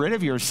to get rid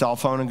of your cell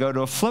phone and go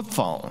to a flip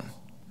phone.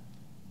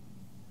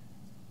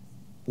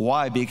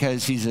 Why?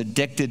 Because he's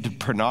addicted to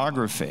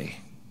pornography.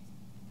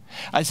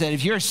 I said,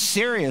 if you're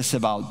serious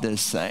about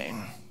this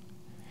thing,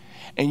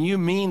 and you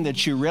mean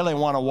that you really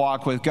want to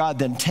walk with God,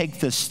 then take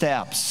the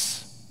steps.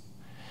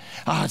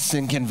 Oh, it's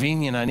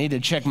inconvenient. I need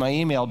to check my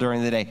email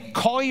during the day.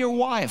 Call your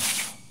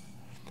wife.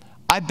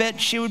 I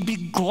bet she would be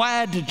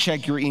glad to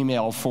check your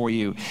email for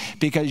you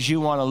because you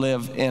want to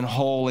live in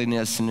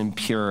holiness and in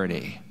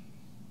purity.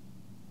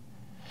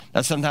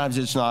 Now, sometimes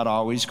it's not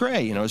always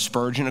great.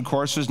 Spurgeon, of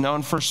course, was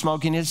known for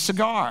smoking his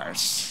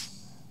cigars.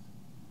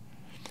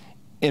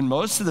 And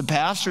most of the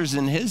pastors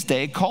in his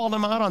day called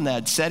him out on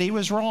that, said he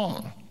was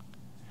wrong.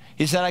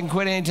 He said, I can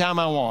quit anytime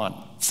I want.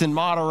 It's in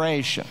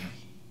moderation.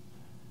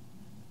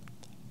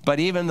 But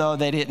even though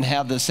they didn't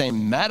have the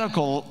same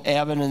medical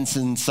evidence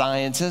and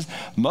sciences,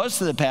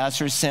 most of the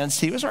pastors sensed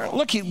he was wrong.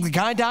 Look, the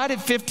guy died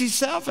at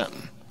 57.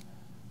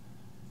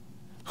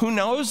 Who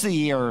knows the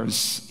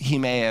years he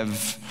may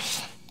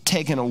have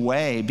taken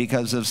away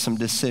because of some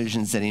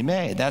decisions that he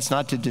made. That's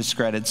not to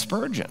discredit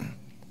Spurgeon.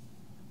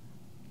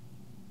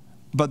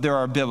 But there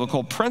are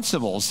biblical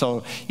principles.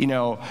 So,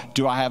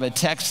 do I have a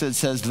text that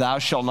says, thou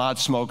shalt not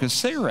smoke a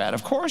cigarette?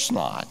 Of course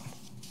not.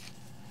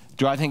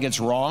 Do I think it's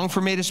wrong for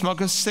me to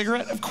smoke a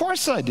cigarette? Of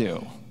course I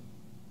do.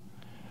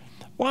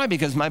 Why?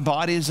 Because my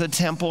body is a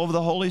temple of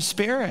the Holy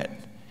Spirit.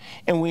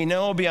 And we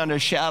know beyond a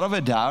shadow of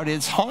a doubt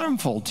it's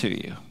harmful to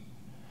you.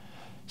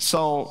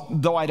 So,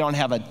 though I don't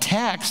have a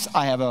text,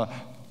 I have a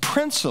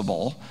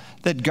principle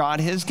that God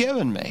has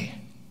given me.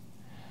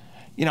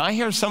 I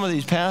hear some of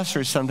these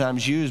pastors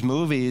sometimes use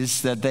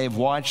movies that they've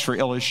watched for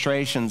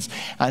illustrations.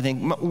 I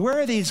think, where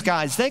are these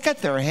guys? They got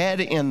their head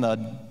in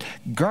the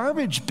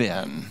garbage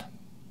bin.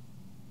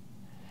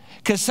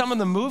 Because some of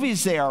the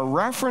movies they are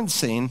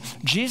referencing,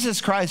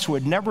 Jesus Christ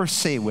would never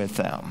see with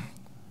them.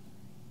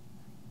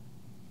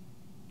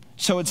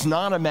 So it's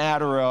not a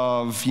matter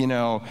of,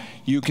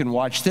 you can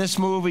watch this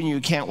movie and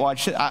you can't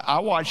watch it. I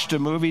watched a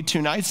movie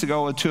 2 nights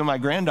ago with 2 of my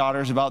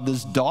granddaughters about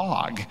this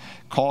dog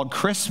called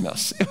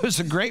Christmas. It was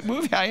a great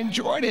movie. I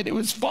enjoyed it. It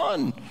was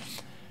fun.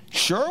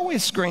 Sure, we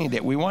screened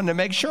it. We wanted to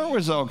make sure it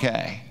was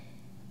okay.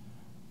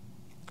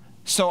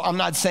 So I'm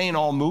not saying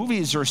all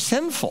movies are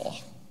sinful.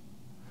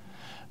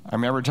 I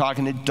remember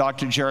talking to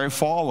Dr. Jerry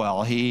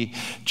Falwell.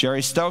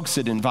 Jerry Stokes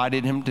had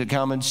invited him to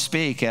come and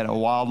speak at a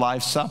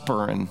wildlife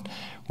supper, and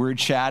we were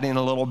chatting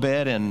a little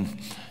bit, and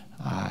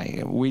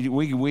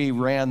we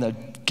ran the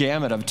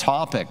gamut of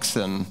topics.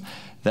 And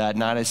that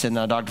night I said,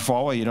 "Now, Dr.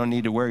 Falwell, you don't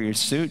need to wear your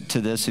suit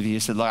to this." If you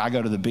said, "Look, I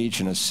go to the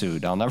beach in a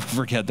suit," I'll never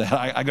forget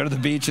that. I go to the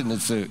beach in a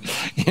suit,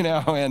 you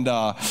know. And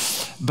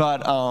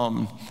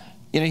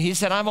you know, he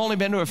said, "I've only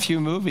been to a few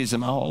movies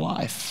in my whole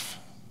life."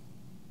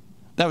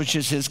 That was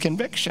just his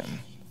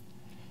conviction.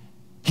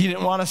 He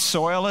didn't want to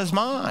soil his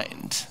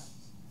mind.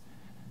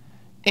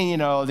 And you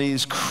know,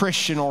 these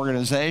Christian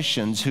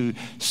organizations who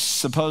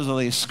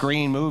supposedly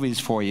screen movies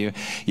for you.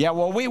 Yeah,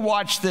 well, we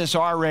watched this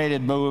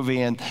R-rated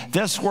movie, and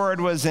this word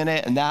was in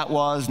it, and that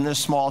was, and this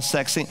small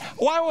sex scene.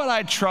 Why would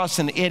I trust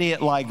an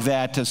idiot like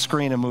that to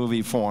screen a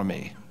movie for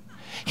me?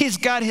 He's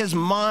got his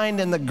mind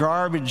in the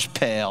garbage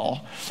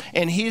pail,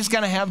 and he's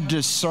going to have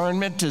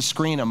discernment to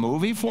screen a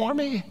movie for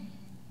me?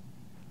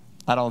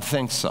 I don't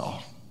think so.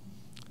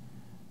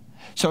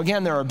 So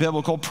again, there are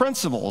biblical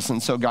principles,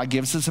 and so God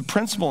gives us a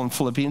principle in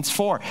Philippians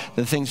 4.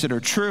 The things that are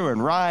true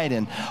and right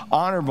and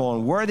honorable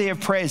and worthy of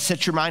praise,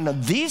 set your mind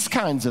on these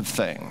kinds of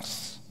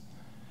things.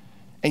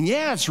 And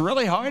yeah, it's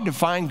really hard to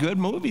find good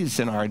movies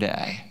in our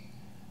day.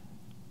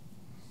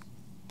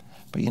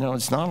 But you know,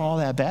 it's not all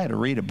that bad to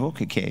read a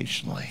book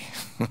occasionally.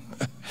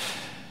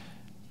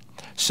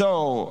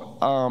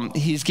 So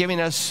he's giving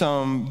us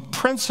some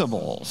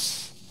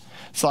principles.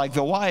 It's like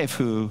the wife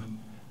who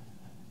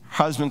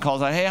husband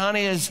calls out, "Hey,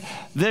 honey, is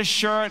this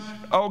shirt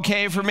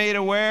okay for me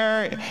to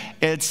wear?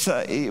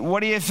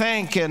 What do you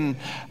think? And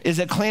is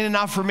it clean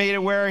enough for me to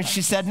wear?" And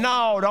she said,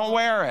 "No, don't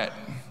wear it."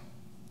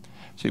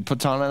 So he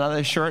puts on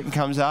another shirt and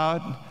comes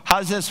out.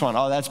 "How's this one?"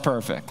 "Oh, that's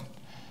perfect."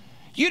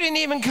 "You didn't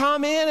even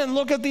come in and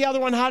look at the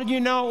other one. How did you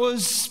know it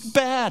was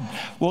bad?"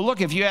 "Well,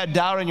 look, if you had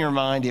doubt in your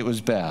mind, it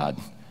was bad.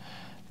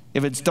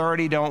 If it's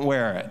dirty, don't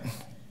wear it."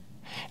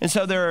 And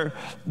so there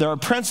are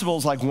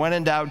principles like when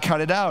in doubt,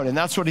 cut it out. And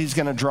that's what he's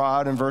going to draw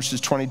out in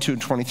verses 22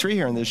 and 23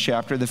 here in this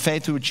chapter. The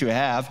faith which you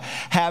have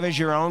as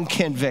your own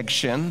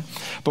conviction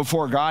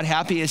before God.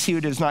 Happy is he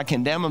who does not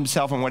condemn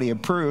himself in what he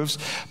approves,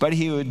 but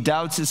he who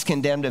doubts is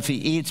condemned if he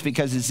eats,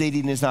 because his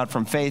eating is not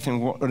from faith,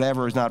 and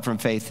whatever is not from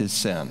faith is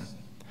sin.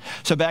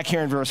 So back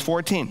here in verse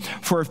 14,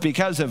 for if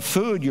because of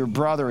food your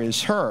brother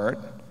is hurt,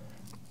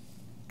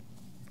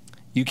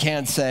 you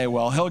can't say,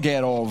 "Well, he'll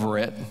get over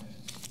it."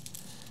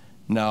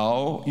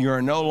 No,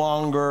 you're no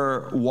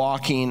longer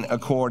walking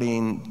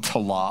according to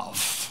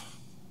love.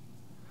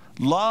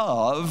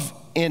 Love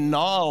and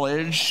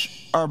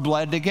knowledge are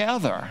bled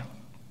together.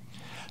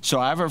 So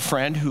I have a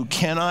friend who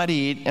cannot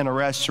eat in a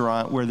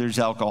restaurant where there's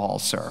alcohol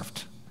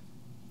served.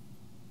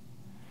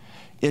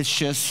 It's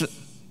just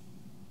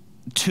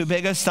too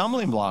big a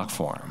stumbling block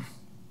for him.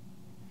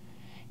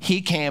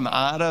 He came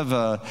out of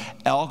an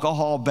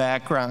alcohol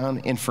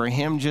background, and for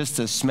him just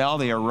to smell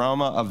the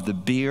aroma of the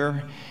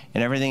beer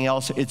and everything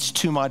else, it's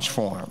too much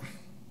for him.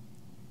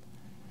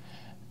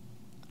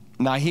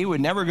 Now, he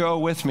would never go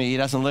with me. He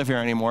doesn't live here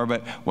anymore,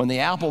 but when the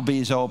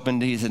Applebee's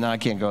opened, he said, "No, I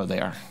can't go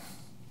there."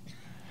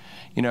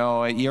 You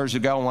know, years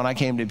ago when I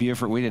came to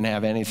Beaufort, we didn't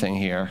have anything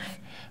here.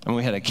 And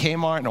we had a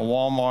Kmart and a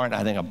Walmart,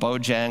 I think a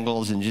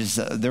Bojangles, and just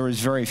there was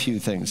very few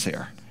things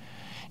here.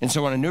 And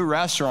so when a new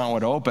restaurant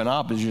would open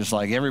up, it's just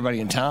like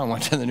everybody in town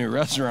went to the new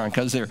restaurant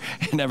because there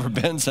had never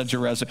been such a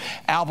restaurant.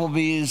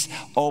 Applebee's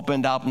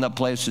opened up and the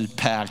place was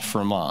packed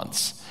for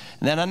months.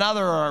 And then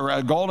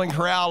another Golden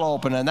Corral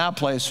opened and that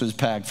place was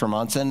packed for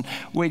months. And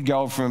we'd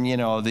go from, you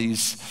know,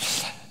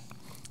 these,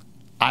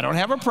 I didn't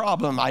have a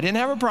problem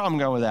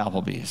going with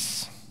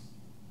Applebee's.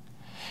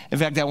 In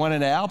fact, I went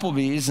into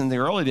Applebee's in the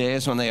early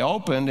days when they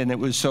opened, and it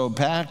was so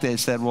packed, they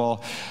said,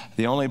 "Well,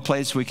 the only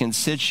place we can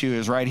sit you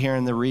is right here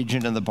in the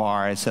region of the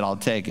bar." I said, "I'll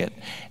take it."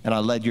 And I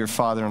led your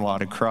father-in-law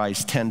to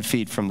Christ 10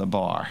 feet from the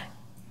bar.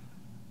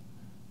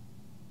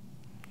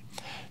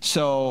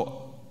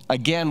 So,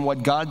 again,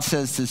 what God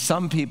says to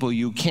some people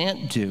you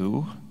can't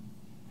do,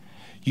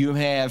 you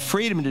have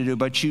freedom to do,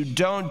 but you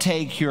don't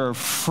take your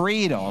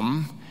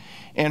freedom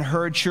and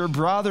hurt your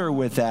brother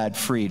with that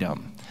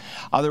freedom.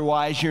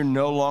 Otherwise, you're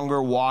no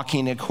longer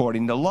walking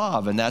according to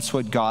love, and that's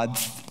what God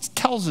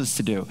tells us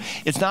to do.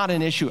 It's not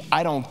an issue,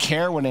 I don't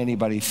care what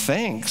anybody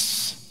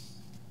thinks.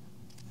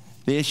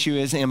 The issue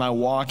is, am I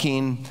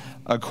walking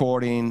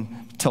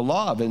according to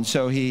love? And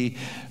so he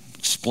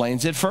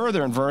explains it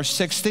further in verse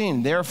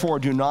 16. Therefore,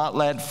 do not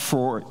let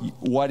for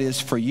what is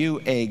for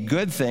you a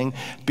good thing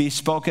be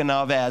spoken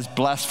of as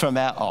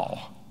blasphemeo,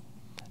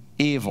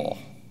 evil.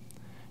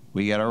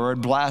 We get our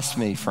word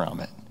blasphemy from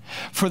it.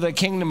 For the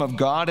kingdom of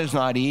God is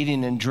not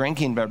eating and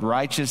drinking, but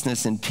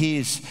righteousness and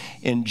peace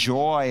and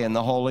joy in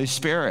the Holy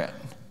Spirit.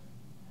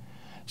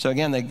 So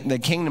again, the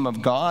kingdom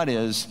of God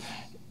is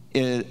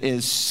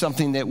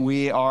something that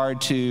we are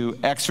to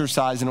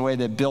exercise in a way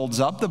that builds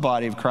up the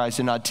body of Christ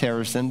and not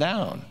tears them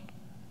down.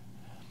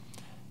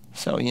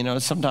 So, you know,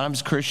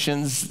 sometimes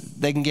Christians,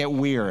 they can get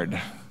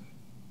weird.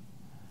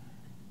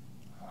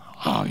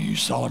 Oh, you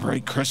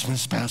celebrate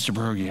Christmas, Pastor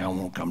Broggi? I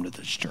won't come to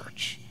this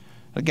church.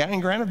 The guy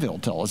in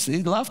Graniteville told us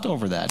he left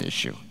over that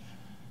issue.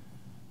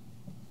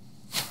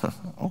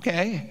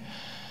 Okay.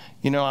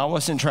 I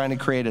wasn't trying to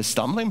create a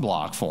stumbling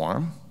block for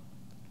him.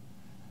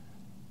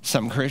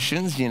 Some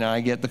Christians,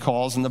 I get the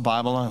calls in the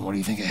Bible on, what do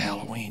you think of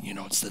Halloween?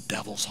 It's the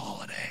devil's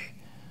holiday.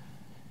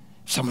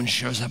 If someone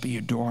shows up at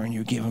your door and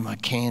you give them a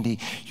candy,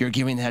 you're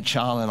giving that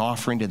child an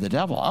offering to the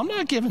devil. I'm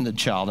not giving the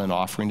child an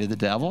offering to the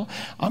devil.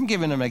 I'm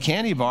giving him a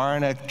candy bar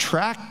and a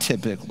tract,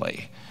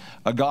 typically,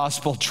 a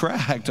gospel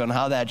tract on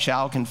how that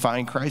child can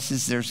find Christ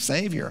as their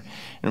Savior,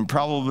 and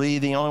probably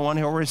the only one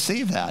who will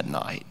receive that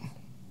night.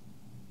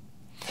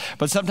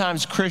 But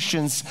sometimes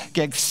Christians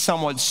get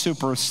somewhat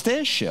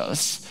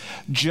superstitious,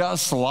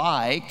 just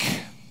like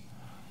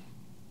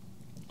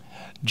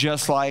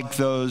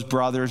those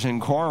brothers in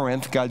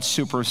Corinth got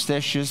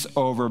superstitious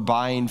over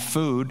buying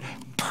food,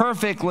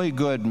 perfectly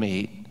good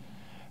meat,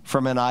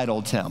 from an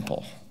idol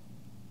temple.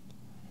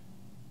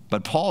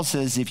 But Paul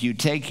says if you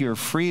take your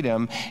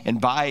freedom and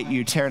by it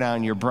you tear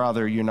down your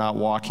brother, you're not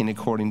walking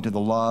according to the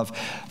love.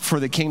 For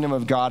the kingdom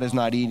of God is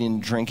not eating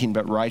and drinking,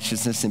 but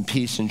righteousness and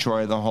peace and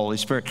joy of the Holy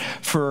Spirit.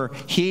 For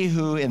he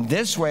who in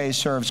this way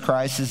serves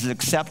Christ is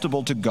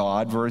acceptable to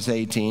God, verse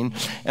 18,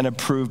 and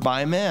approved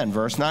by men,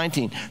 verse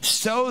 19.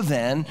 So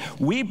then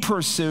we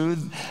pursue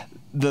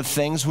the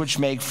things which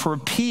make for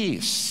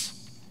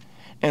peace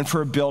and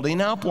for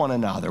building up one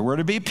another. We're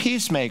to be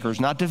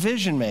peacemakers, not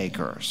division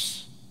makers.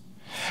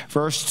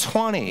 Verse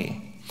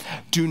 20,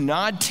 do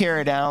not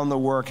tear down the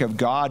work of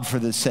God for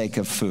the sake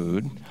of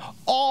food.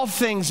 All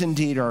things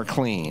indeed are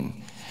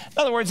clean. In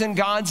other words, in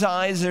God's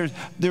eyes,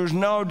 there's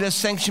no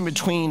distinction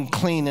between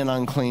clean and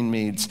unclean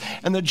meats.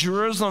 And the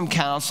Jerusalem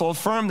Council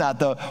affirmed that.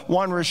 The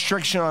one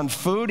restriction on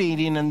food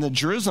eating in the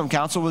Jerusalem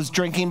Council was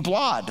drinking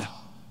blood,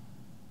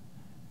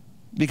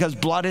 because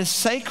blood is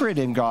sacred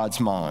in God's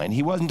mind.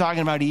 He wasn't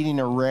talking about eating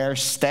a rare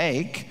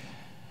steak.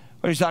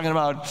 What he's talking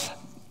about,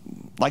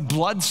 like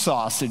blood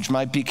sausage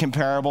might be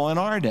comparable in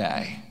our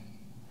day.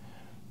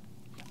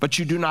 But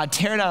you do not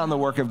tear down the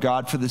work of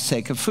God for the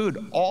sake of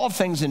food. All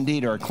things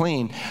indeed are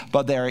clean,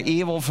 but they are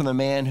evil for the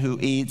man who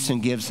eats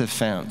and gives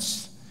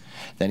offense.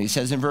 Then he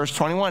says in verse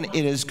 21,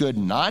 it is good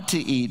not to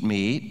eat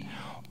meat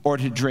or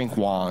to drink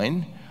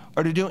wine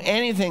or to do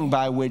anything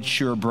by which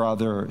your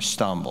brother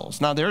stumbles.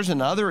 Now there's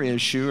another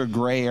issue, a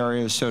gray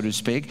area, so to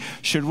speak.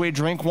 Should we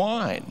drink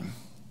wine?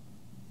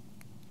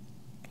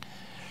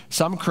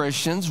 Some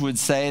Christians would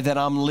say that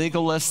I'm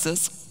legalistic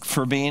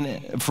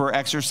for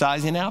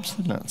exercising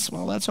abstinence.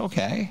 Well, that's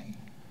okay.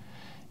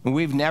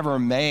 We've never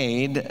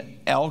made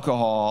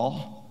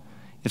alcohol,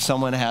 if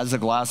someone has a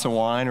glass of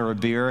wine or a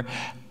beer,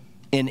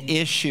 an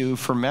issue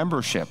for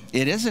membership.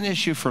 It is an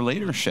issue for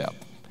leadership.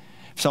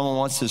 If someone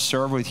wants to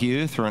serve with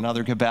youth or in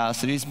other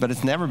capacities, but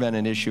it's never been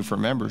an issue for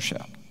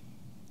membership.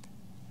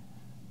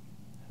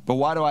 But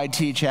why do I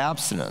teach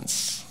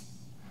abstinence?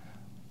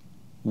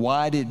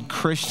 Why did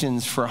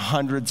Christians for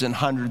hundreds and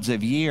hundreds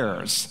of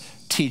years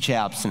teach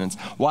abstinence?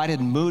 Why did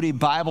Moody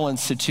Bible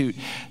Institute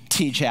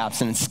teach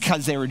abstinence?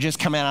 Because they were just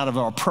coming out of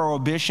a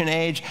prohibition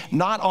age?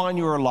 Not on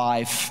your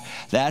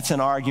life. That's an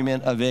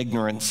argument of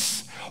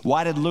ignorance.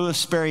 Why did Louis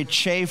Sperry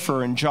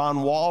Chafer and John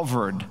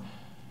Walvoord,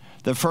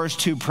 the first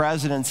two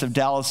presidents of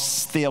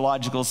Dallas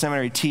Theological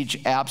Seminary, teach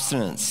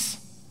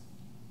abstinence?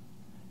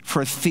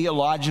 For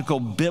theological,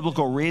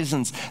 biblical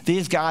reasons.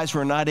 These guys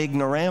were not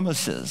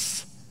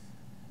ignoramuses.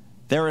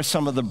 They were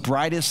some of the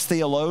brightest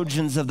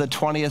theologians of the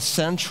 20th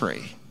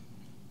century.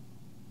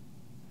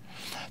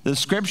 The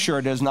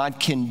scripture does not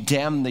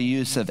condemn the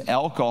use of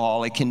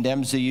alcohol. It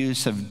condemns the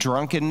use of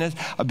drunkenness,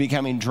 of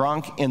becoming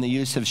drunk, and the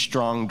use of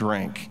strong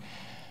drink.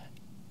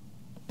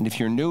 And if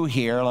you're new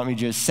here, let me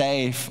just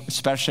say,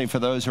 especially for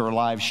those who are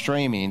live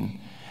streaming,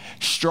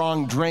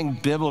 strong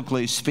drink,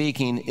 biblically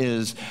speaking,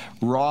 is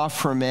raw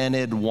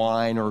fermented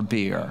wine or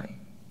beer.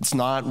 It's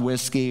not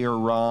whiskey or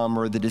rum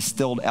or the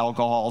distilled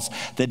alcohols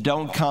that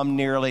don't come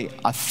nearly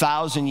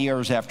 1,000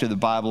 years after the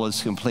Bible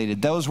is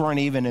completed. Those weren't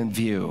even in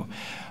view.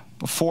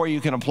 Before you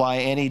can apply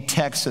any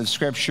text of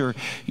Scripture,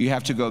 you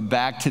have to go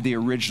back to the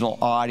original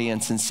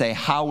audience and say,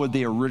 how would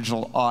the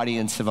original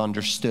audience have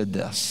understood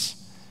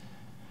this?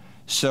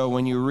 So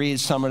when you read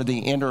some of the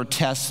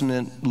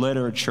intertestament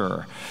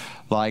literature,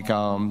 like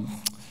the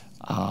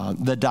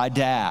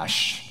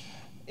Didache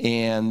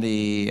and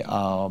the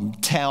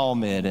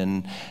Talmud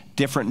and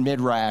different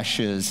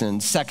midrashes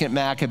and 2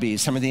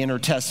 Maccabees, some of the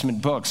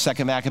intertestament books,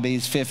 2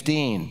 Maccabees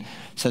 15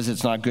 says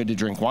it's not good to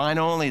drink wine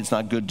only, it's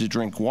not good to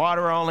drink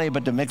water only,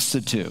 but to mix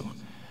the two.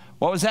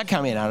 What was that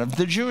coming out of?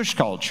 The Jewish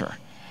culture.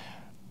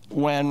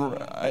 When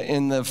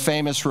in the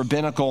famous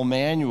rabbinical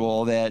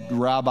manual that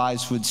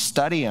rabbis would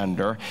study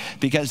under,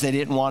 because they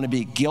didn't want to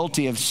be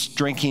guilty of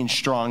drinking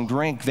strong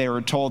drink, they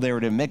were told they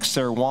were to mix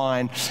their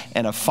wine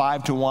in a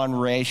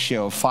 5-to-1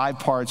 ratio, 5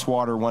 parts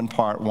water, 1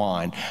 part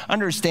wine.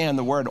 Understand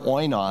the word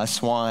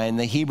oinos, wine,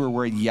 the Hebrew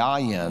word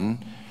yayin,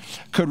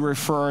 could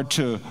refer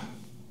to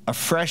a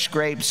fresh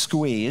grape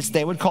squeeze.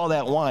 They would call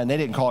that wine. They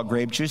didn't call it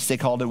grape juice, they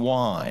called it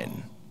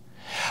wine.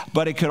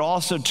 but it could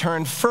also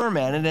turn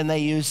fermented, and they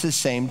use the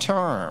same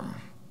term.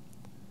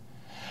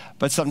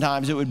 But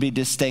sometimes it would be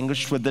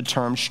distinguished with the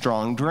term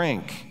strong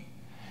drink.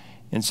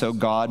 And so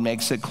God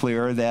makes it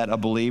clear that a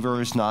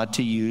believer is not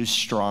to use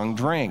strong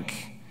drink.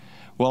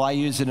 Well, I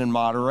use it in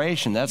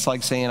moderation. That's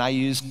like saying I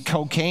use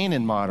cocaine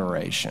in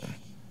moderation.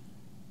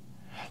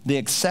 The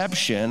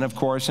exception, of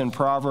course, in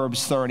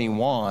Proverbs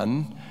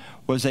 31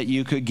 was that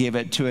you could give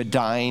it to a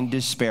dying,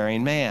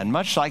 despairing man,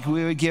 much like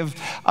we would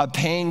give a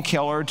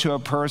painkiller to a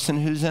person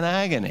who's in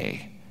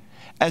agony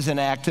as an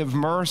act of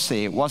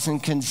mercy. It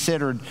wasn't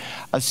considered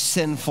a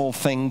sinful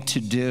thing to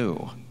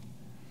do.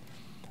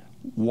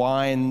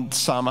 Wine,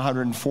 Psalm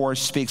 104,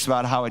 speaks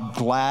about how it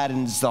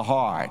gladdens the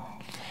heart.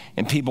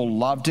 And people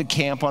love to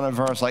camp on a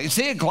verse like,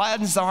 see, it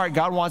gladdens the heart.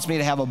 God wants me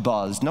to have a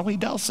buzz. No, he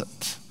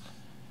doesn't.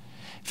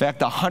 In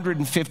fact,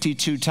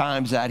 152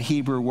 times that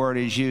Hebrew word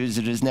is used,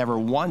 it is never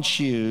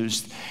once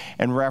used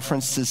in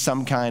reference to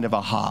some kind of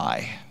a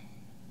high.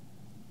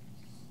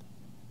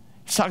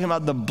 It's talking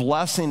about the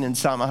blessing in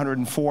Psalm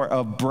 104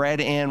 of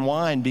bread and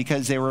wine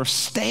because they were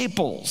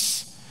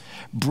staples.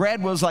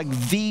 Bread was like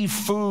the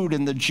food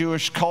in the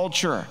Jewish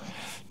culture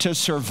to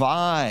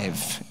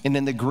survive and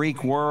in the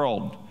Greek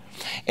world.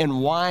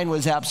 And wine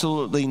was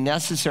absolutely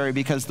necessary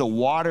because the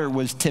water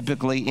was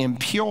typically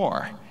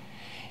impure.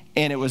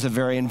 And it was a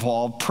very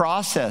involved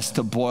process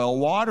to boil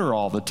water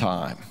all the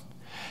time.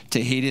 To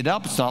heat it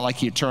up, it's not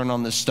like you turn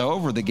on the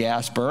stove or the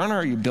gas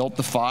burner, you built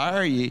the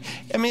fire.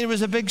 It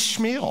was a big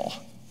schmeal.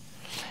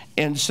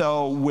 And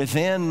so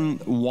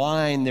within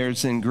wine,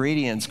 there's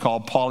ingredients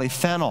called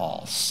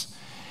polyphenols.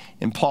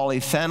 And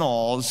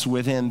polyphenols,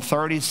 within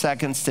 30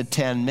 seconds to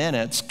 10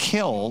 minutes,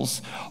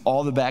 kills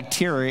all the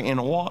bacteria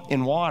in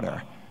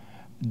water.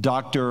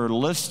 Dr.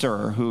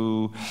 Lister,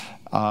 who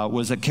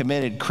was a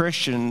committed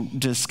Christian,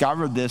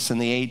 discovered this in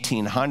the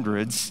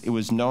 1800s. It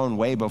was known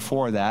way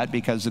before that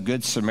because the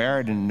Good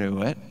Samaritan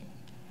knew it.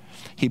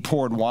 He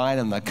poured wine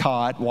in the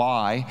cot.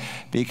 Why?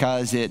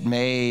 Because it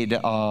made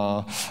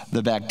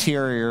the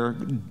bacteria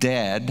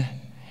dead.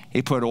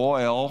 He put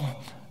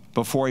oil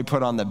before he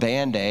put on the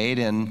Band-Aid.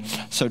 And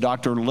so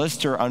Dr.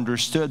 Lister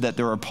understood that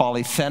there were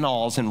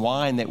polyphenols in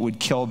wine that would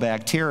kill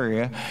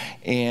bacteria.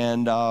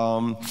 And,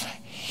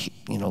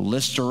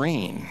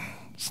 Listerine,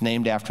 it's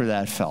named after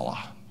that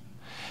fella.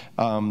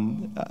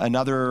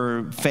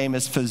 Another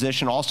famous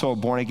physician, also a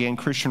born-again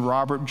Christian,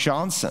 Robert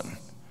Johnson,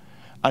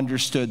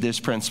 understood this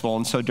principle.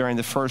 And so during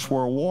the First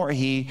World War,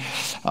 he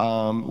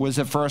was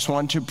the first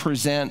one to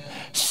present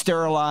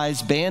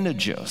sterilized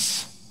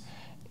bandages.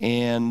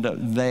 And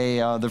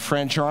the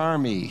French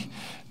army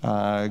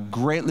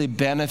greatly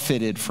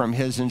benefited from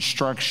his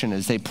instruction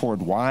as they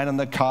poured wine on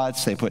the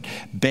cuts. They put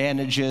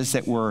bandages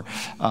that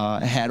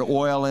had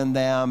oil in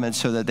them, and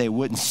so that they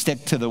wouldn't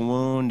stick to the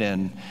wound.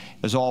 And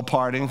it was all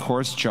part, of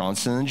course,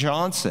 Johnson &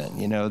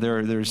 Johnson.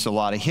 There's a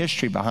lot of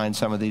history behind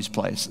some of these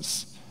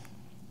places.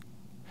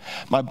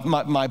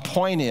 My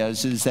point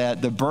is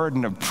that the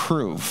burden of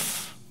proof,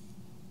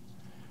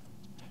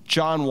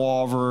 John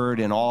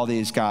Walvoord and all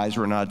these guys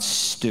were not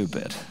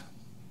stupid.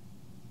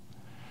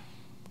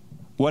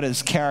 What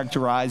is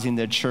characterizing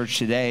the church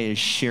today is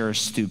sheer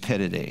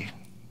stupidity.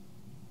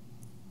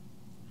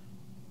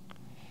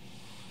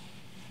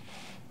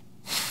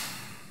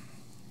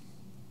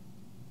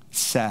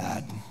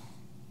 Sad.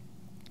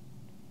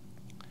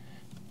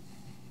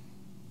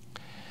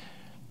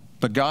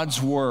 But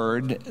God's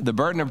word, the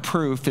burden of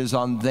proof is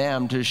on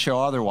them to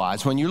show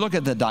otherwise. When you look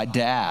at the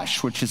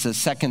Didache, which is a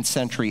 2nd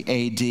century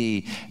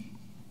AD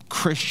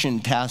Christian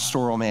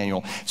pastoral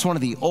manual, it's one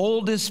of the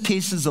oldest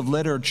pieces of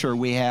literature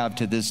we have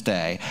to this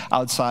day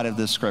outside of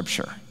the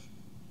scripture.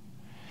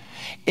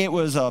 It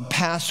was a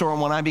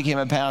pastoral, when I became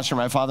a pastor,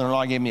 my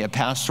father-in-law gave me a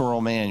pastoral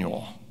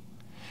manual.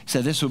 He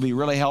said, this will be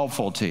really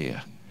helpful to you.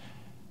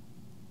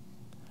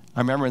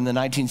 I remember in the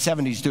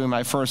 1970s doing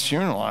my first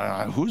funeral.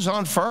 Who's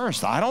on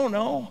first? I don't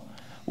know.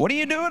 What do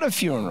you do at a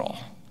funeral?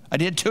 I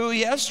did 2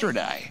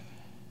 yesterday.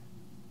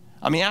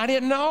 I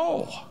didn't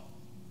know.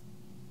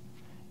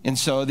 And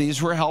so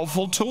these were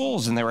helpful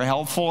tools, and they were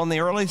helpful in the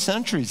early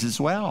centuries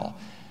as well.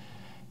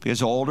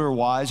 Because older,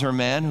 wiser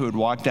men who had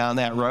walked down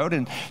that road,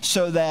 and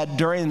so that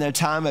during the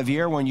time of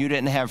year when you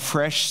didn't have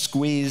fresh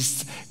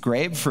squeezed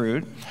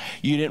grapefruit,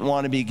 you didn't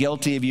want to be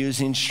guilty of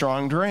using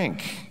strong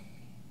drink.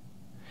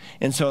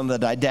 And so in the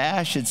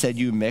Didache, it said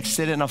you mixed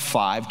it in a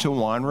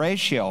 5-to-1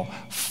 ratio.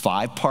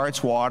 5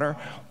 parts water,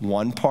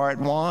 1 part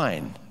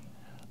wine,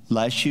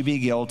 lest you be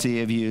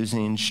guilty of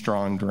using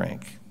strong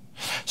drink.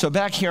 So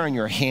back here on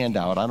your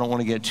handout, I don't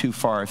want to get too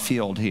far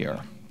afield here.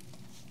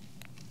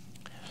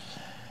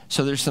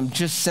 So there's some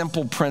just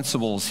simple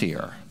principles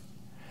here.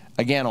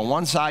 Again, on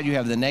one side, you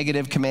have the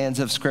negative commands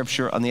of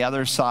Scripture. On the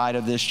other side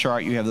of this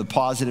chart, you have the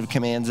positive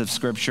commands of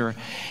Scripture.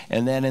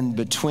 And then in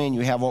between,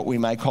 you have what we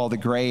might call the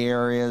gray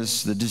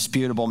areas, the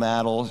disputable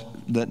matters,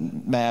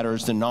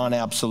 the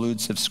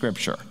non-absolutes of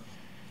Scripture.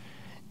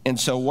 And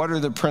so what are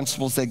the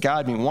principles that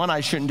guide me? One,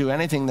 I shouldn't do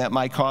anything that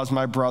might cause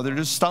my brother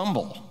to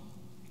stumble.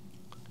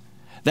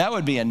 That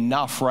would be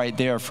enough right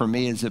there for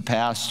me as a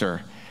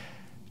pastor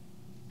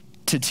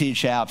to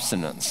teach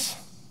abstinence.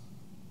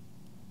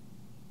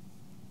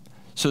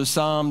 So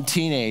some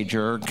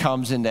teenager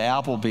comes into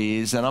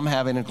Applebee's and I'm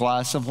having a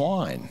glass of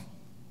wine.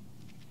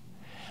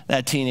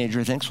 That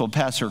teenager thinks, well,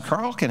 Pastor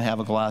Carl can have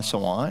a glass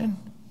of wine.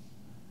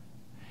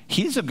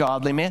 He's a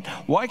godly man.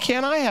 Why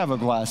can't I have a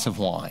glass of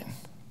wine?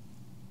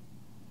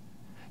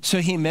 So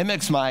he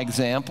mimics my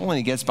example and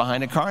he gets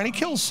behind a car and he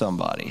kills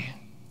somebody.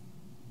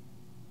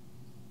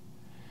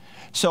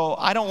 So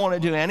I don't want to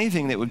do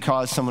anything that would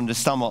cause someone to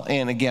stumble.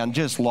 And again,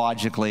 just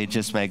logically, it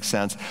just makes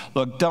sense.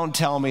 Look, don't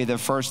tell me the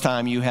first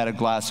time you had a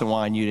glass of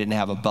wine, you didn't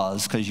have a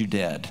buzz, because you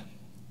did.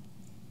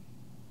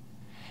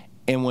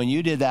 And when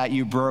you did that,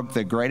 you broke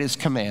the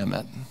greatest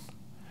commandment.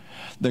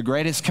 The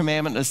greatest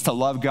commandment is to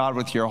love God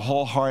with your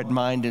whole heart,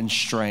 mind, and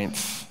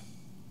strength.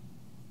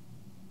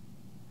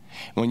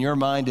 When your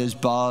mind is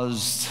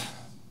buzzed,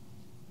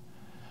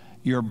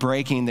 you're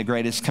breaking the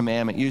greatest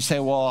commandment. You say,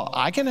 well,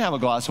 I can have a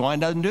glass of wine.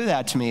 It doesn't do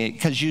that to me,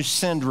 because you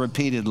sinned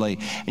repeatedly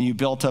and you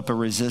built up a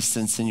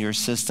resistance in your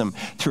system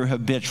through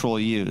habitual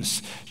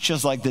use. It's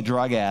just like the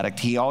drug addict.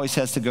 He always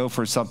has to go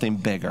for something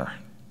bigger.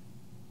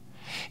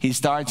 He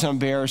starts on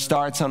beer,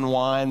 starts on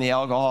wine, the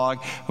alcoholic.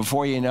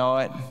 Before you know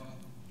it,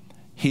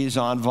 he's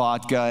on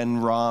vodka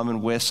and rum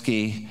and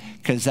whiskey,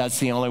 because that's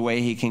the only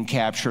way he can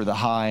capture the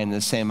high in the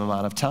same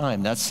amount of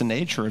time. That's the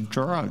nature of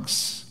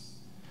drugs.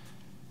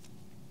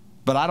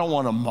 But I don't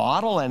want to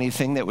model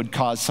anything that would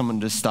cause someone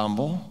to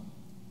stumble.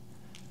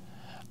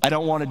 I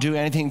don't want to do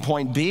anything,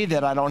 point B,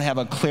 that I don't have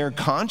a clear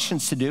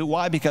conscience to do.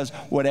 Why? Because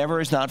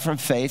whatever is not from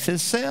faith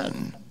is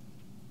sin.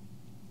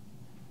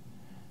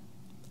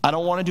 I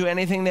don't want to do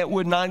anything that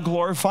would not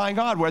glorify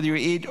God. Whether you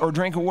eat or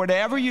drink or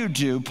whatever you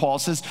do, Paul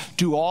says,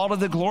 do all to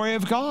the glory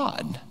of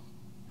God.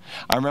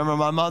 I remember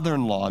my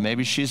mother-in-law,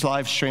 maybe she's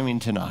live streaming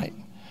tonight.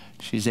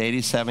 She's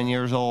 87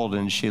 years old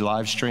and she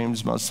live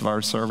streams most of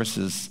our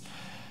services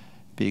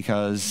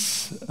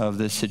because of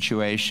the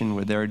situation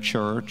with their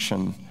church,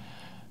 and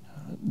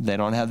they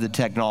don't have the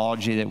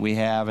technology that we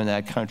have in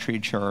that country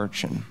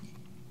church.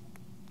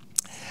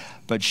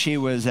 But she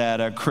was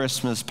at a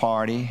Christmas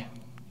party,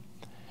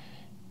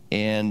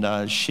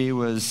 and she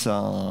was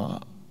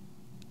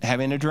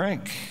having a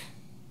drink,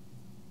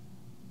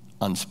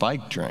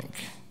 unspiked drink.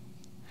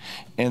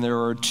 And there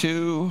were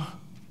two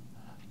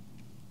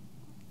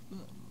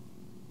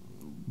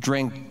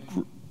drink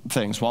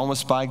things. One was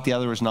spiked, the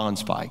other was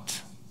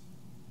non-spiked.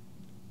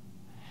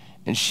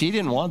 And she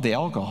didn't want the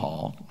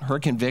alcohol. Her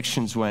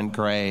convictions went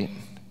great.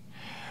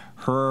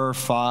 Her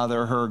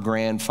father, her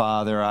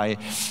grandfather,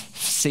 I've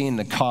seen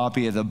the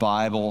copy of the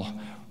Bible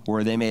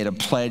where they made a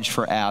pledge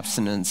for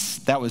abstinence.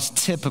 That was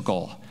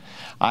typical.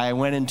 I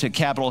went into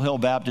Capitol Hill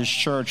Baptist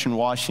Church in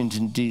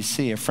Washington,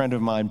 D.C. A friend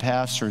of mine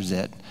pastors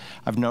it.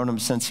 I've known him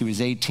since he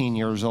was 18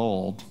 years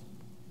old.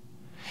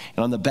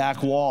 And on the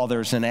back wall,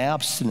 there's an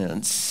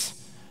abstinence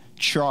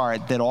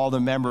chart that all the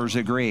members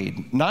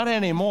agreed. Not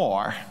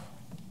anymore.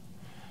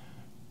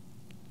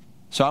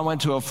 So I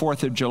went to a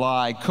 4th of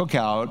July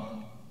cookout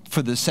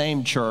for the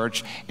same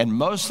church, and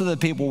most of the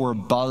people were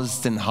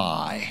buzzed and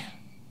high.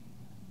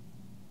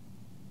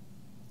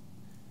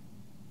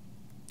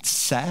 It's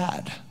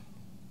sad.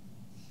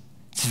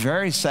 It's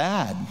very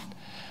sad.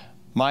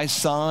 My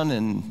son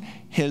and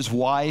his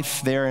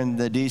wife, they're in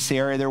the D.C.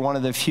 area. They're one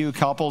of the few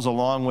couples,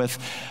 along with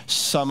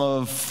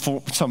some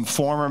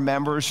former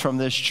members from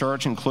this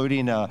church,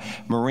 including a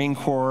Marine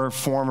Corps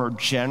former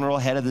general,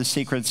 head of the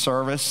Secret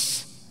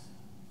Service.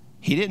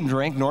 He didn't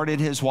drink, nor did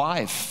his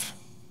wife,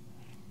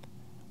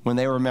 when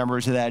they were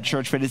members of that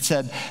church. But they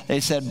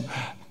said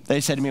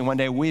to me one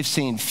day, we've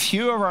seen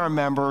few of our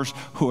members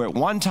who at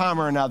one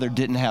time or another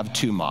didn't have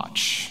too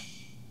much.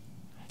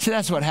 See,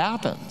 that's what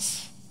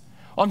happens.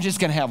 Oh, I'm just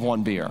going to have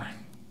one beer.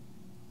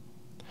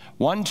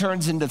 One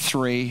turns into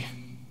three.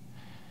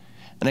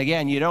 And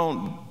again, you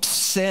don't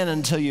sin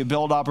until you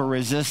build up a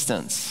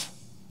resistance.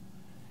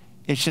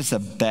 It's just a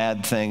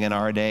bad thing in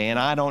our day. And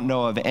I don't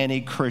know of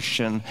any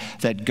Christian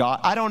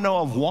I don't know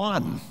of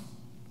one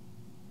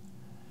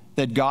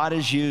that God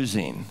is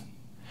using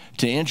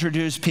to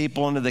introduce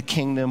people into the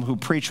kingdom who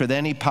preach with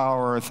any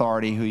power or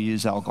authority who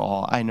use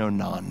alcohol. I know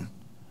none.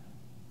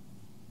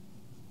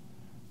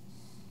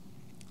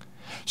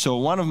 So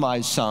one of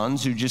my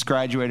sons, who just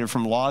graduated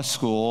from law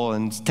school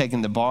and is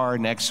taking the bar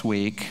next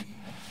week,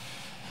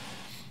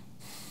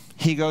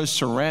 he goes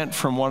to rent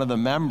from one of the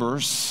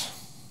members,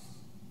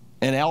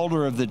 an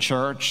elder of the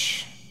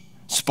church.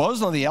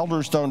 Supposedly the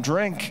elders don't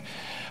drink,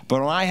 but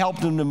when I helped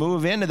him to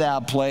move into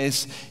that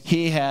place,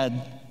 he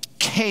had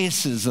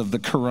cases of the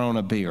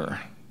Corona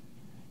beer.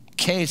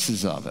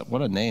 Cases of it.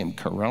 What a name,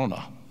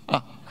 Corona.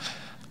 Huh.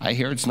 I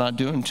hear it's not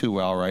doing too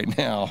well right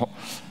now.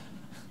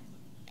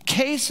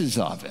 Cases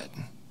of it.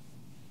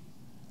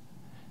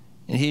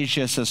 And he's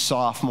just a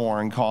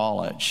sophomore in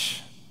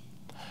college.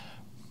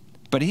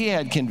 But he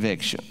had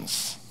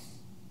convictions.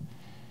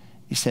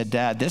 He said,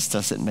 Dad, this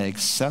doesn't make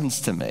sense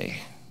to me.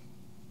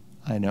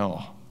 I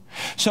know.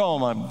 So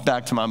I'm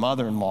back to my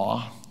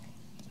mother-in-law.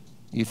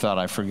 You thought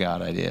I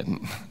forgot, I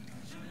didn't.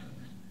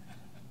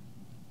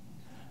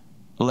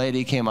 A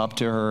lady came up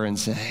to her and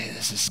said, hey,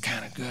 this is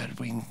kind of good.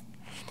 We can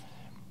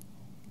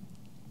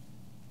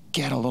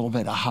get a little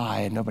bit of high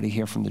and nobody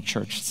here from the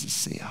church to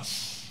see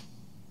us.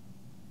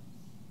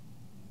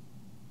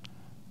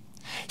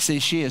 See,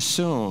 she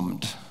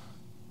assumed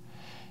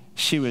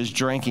she was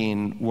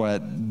drinking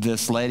what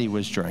this lady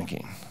was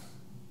drinking.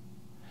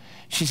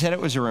 She said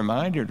it was a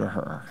reminder to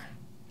her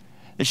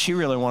that she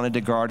really wanted to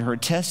guard her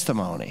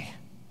testimony,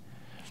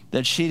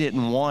 that she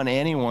didn't want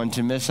anyone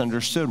to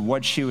misunderstand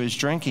what she was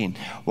drinking.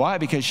 Why?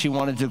 Because she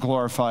wanted to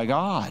glorify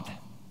God.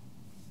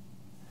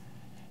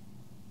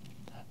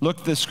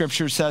 Look, the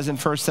scripture says in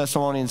 1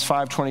 Thessalonians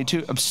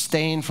 5:22,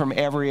 abstain from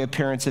every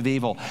appearance of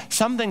evil.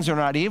 Some things are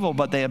not evil,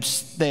 but they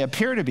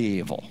appear to be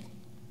evil.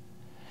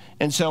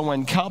 And so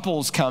when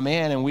couples come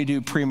in and we do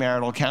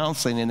premarital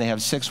counseling and they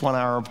have 6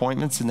 one-hour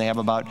appointments and they have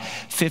about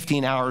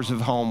 15 hours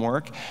of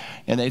homework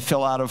and they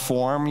fill out a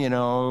form, you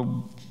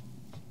know,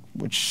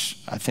 which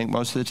I think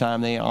most of the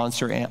time they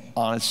answer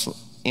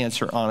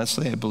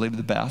honestly, I believe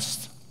the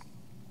best.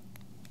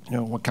 You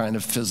know, what kind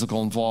of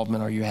physical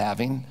involvement are you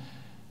having?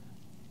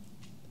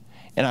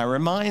 And I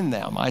remind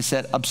them, I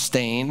said,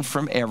 abstain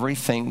from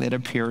everything that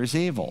appears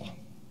evil.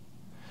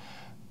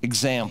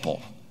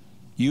 Example,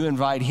 you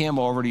invite him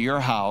over to your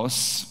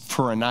house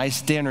for a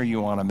nice dinner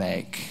you want to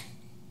make.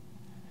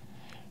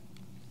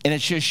 And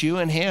it's just you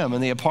and him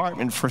in the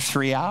apartment for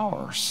 3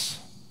 hours.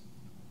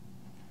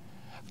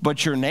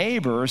 But your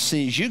neighbor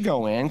sees you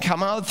go in,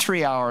 come out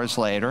 3 hours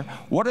later.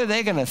 What are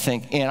they going to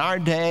think? In our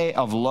day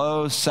of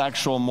low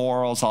sexual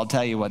morals, I'll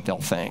tell you what they'll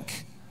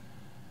think.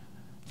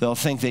 They'll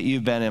think that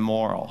you've been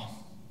immoral.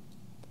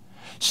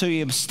 So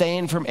you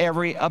abstain from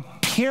every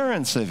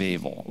appearance of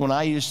evil. When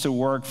I used to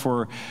work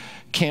for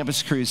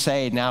Campus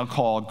Crusade, now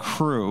called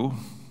Crew,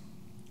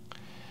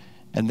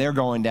 and they're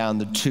going down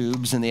the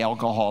tubes in the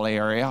alcohol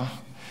area,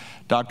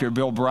 Dr.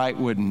 Bill Bright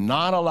would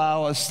not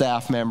allow a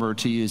staff member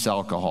to use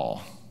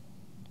alcohol.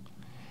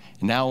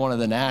 And now one of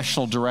the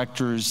national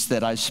directors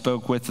that I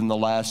spoke with in the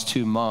last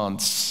 2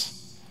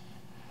 months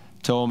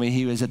told me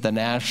he was at a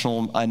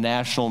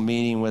national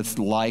meeting with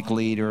like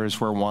leaders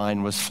where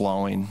wine was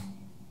flowing.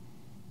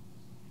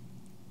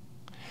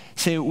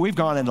 See, we've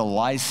gone into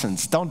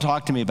license. Don't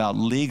talk to me about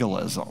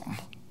legalism.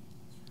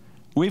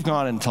 We've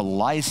gone into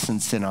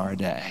license in our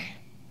day.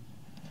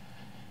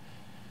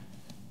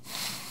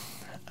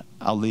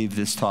 I'll leave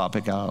this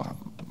topic out.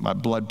 My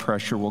blood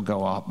pressure will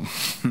go up.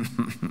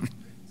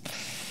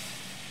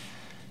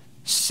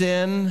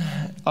 Sin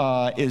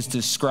is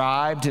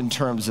described in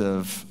terms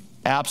of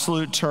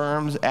absolute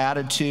terms,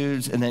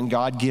 attitudes, and then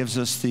God gives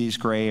us these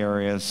gray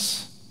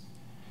areas.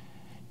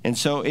 And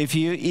so if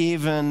you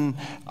even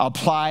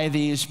apply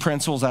these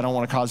principles, I don't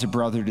want to cause a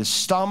brother to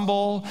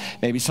stumble.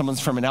 Maybe someone's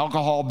from an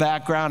alcohol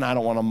background. I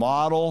don't want to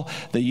model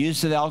the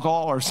use of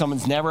alcohol, or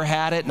someone's never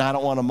had it and I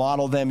don't want to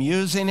model them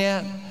using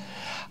it.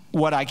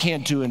 What I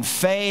can't do in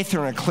faith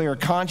or in a clear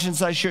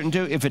conscience I shouldn't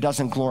do if it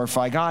doesn't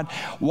glorify God.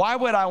 Why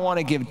would I want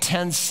to give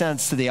 10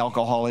 cents to the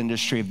alcohol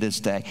industry of this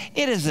day?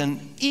 It is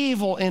an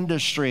evil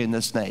industry in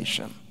this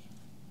nation.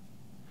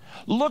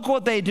 Look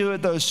what they do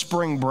at those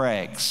spring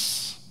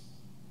breaks.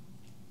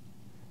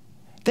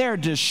 They're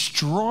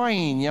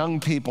destroying young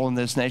people in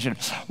this nation.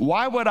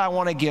 Why would I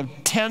want to give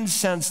 10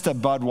 cents to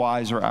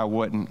Budweiser? I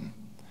wouldn't.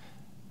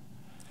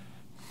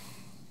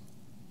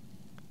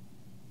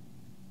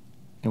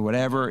 And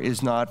whatever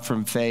is not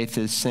from faith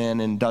is sin,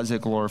 and does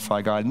it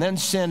glorify God? And then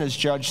sin is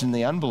judged in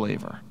the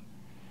unbeliever.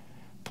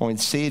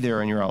 Point C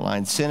there in your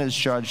outline. Sin is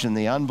judged in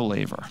the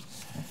unbeliever.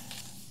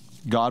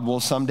 God will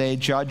someday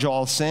judge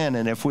all sin,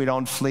 and if we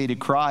don't flee to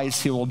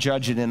Christ, he will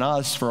judge it in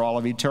us for all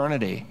of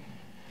eternity.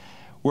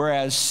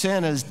 Whereas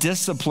sin is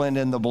disciplined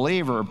in the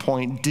believer,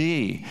 point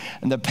D.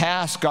 In the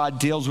past, God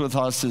deals with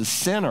us as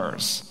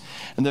sinners.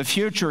 In the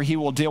future, he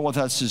will deal with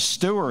us as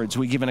stewards.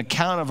 We give an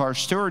account of our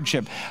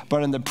stewardship.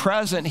 But in the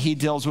present, he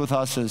deals with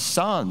us as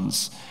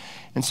sons.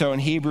 And so in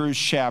Hebrews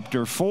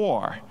chapter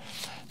 4,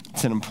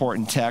 it's an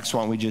important text.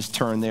 Why don't we just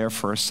turn there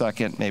for a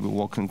second? Maybe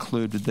we'll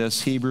conclude with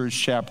this. Hebrews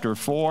chapter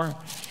 4,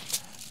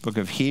 book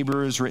of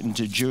Hebrews, written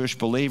to Jewish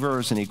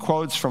believers. And he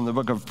quotes from the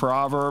book of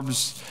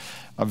Proverbs,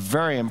 a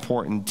very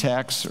important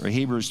text, or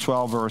Hebrews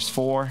 12, verse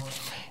 4.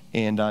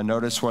 And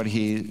notice what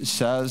he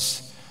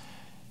says.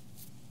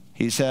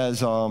 He says,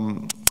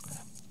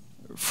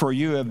 for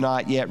you have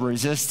not yet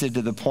resisted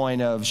to the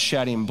point of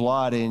shedding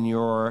blood in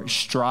your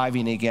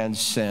striving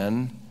against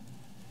sin,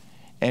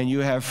 and you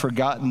have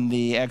forgotten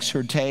the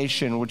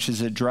exhortation which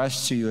is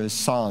addressed to you as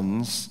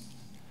sons.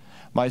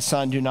 My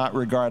son, do not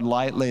regard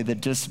lightly the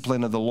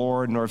discipline of the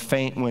Lord, nor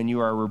faint when you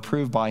are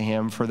reproved by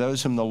him. For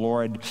those whom the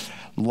Lord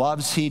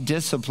loves, he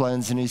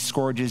disciplines, and he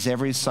scourges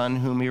every son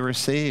whom he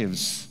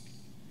receives.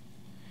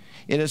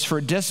 It is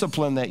for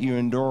discipline that you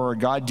endure.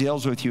 God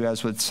deals with you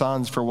as with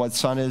sons. For what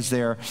son is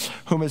there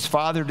whom his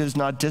father does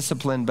not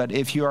discipline? But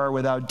if you are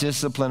without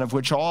discipline, of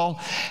which all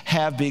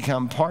have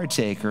become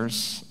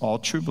partakers, all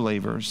true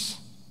believers,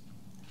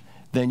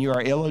 then you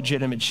are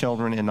illegitimate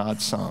children and not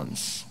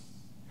sons.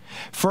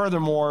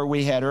 Furthermore,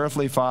 we had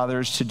earthly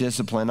fathers to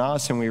discipline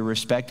us, and we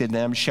respected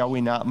them. Shall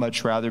we not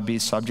much rather be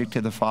subject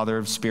to the Father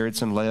of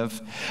spirits and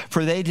live?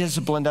 For they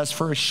disciplined us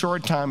for a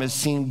short time as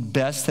seemed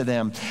best to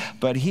them,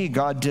 but he,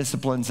 God,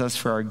 disciplines us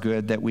for our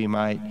good, that we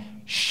might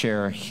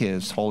share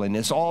his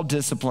holiness. All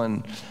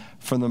discipline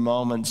from the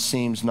moment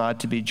seems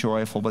not to be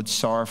joyful but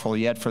sorrowful,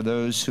 yet for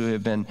those who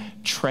have been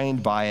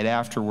trained by it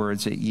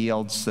afterwards, it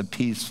yields the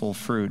peaceful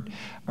fruit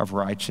of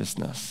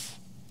righteousness.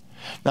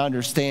 Now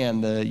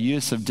understand, the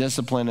use of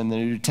discipline in the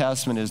New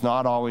Testament is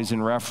not always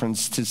in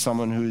reference to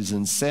someone who's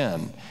in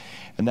sin.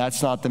 And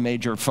that's not the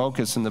major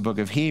focus in the book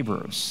of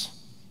Hebrews.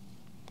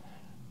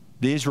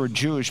 These were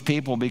Jewish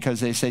people because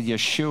they said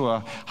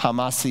Yeshua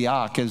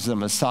HaMashiach is the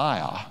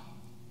Messiah.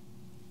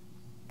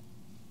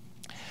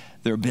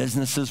 Their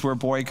businesses were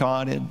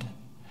boycotted.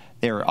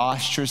 They were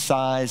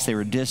ostracized. They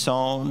were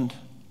disowned.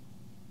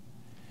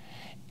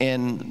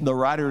 And the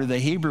writer of the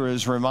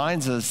Hebrews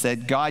reminds us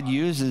that God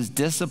uses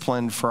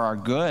discipline for our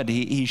good.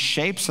 He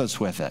shapes us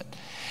with it.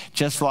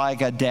 Just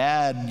like a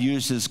dad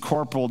uses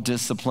corporal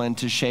discipline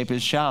to shape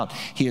his child.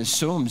 He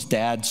assumes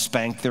dads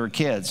spank their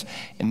kids,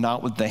 and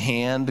not with the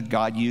hand.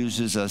 God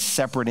uses a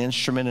separate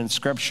instrument in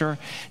Scripture.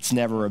 It's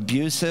never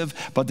abusive,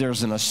 but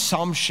there's an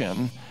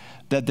assumption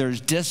that there's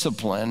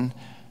discipline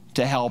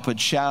to help a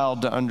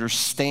child to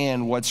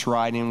understand what's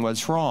right and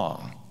what's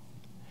wrong.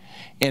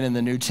 And in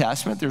the New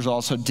Testament, there's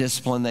also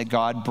discipline that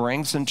God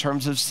brings in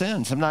terms of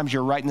sin. Sometimes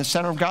you're right in the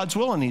center of God's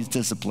will and he's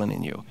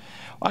disciplining you.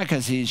 Why?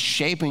 Because he's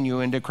shaping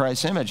you into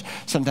Christ's image.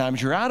 Sometimes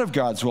you're out of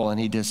God's will and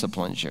he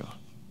disciplines you.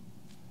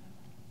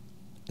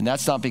 And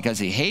that's not because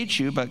he hates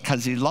you, but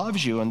because he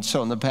loves you. And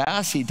so in the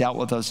past, he dealt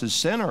with us as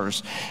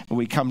sinners.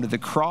 We come to the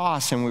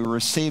cross and we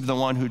receive the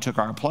one who took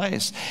our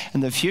place.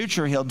 In the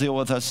future, he'll deal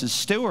with us as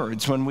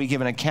stewards when we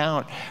give an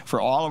account for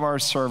all of our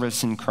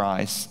service in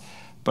Christ.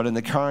 But in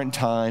the current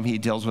time, he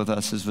deals with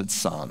us as with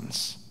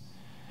sons.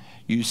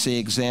 You see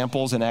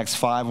examples in Acts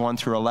 5, 1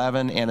 through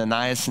 11,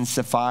 Ananias and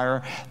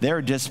Sapphira.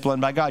 They're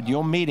disciplined by God.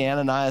 You'll meet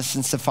Ananias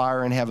and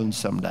Sapphira in heaven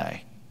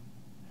someday.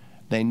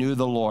 They knew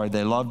the Lord.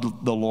 They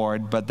loved the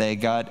Lord, but they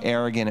got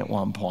arrogant at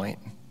one point.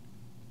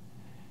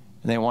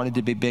 And they wanted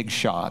to be big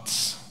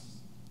shots.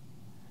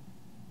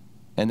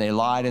 And they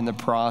lied in the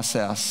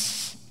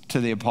process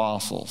to the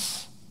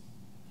apostles.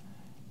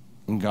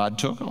 And God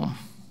took them.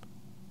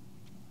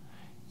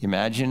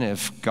 Imagine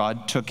if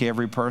God took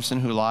every person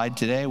who lied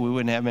today, we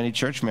wouldn't have many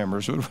church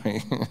members, would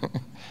we?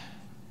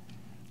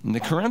 And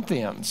the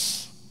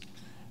Corinthians,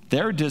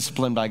 they're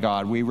disciplined by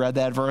God. We read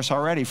that verse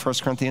already, 1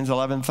 Corinthians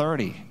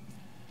 11:30.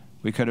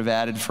 We could have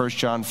added 1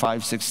 John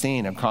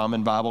 5:16, a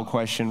common Bible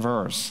question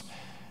verse.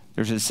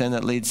 There's a sin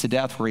that leads to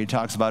death where he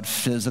talks about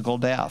physical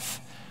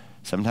death.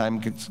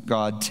 Sometimes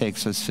God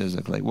takes us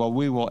physically. Well,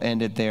 we will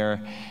end it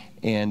there.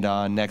 And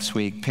next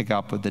week, pick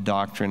up with the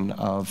doctrine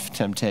of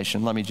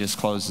temptation. Let me just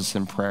close this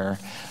in prayer.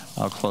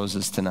 I'll close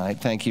this tonight.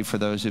 Thank you for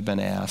those who've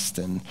been asked,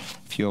 and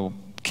if you'll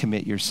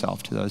commit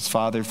yourself to those.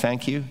 Father,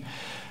 thank you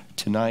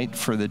tonight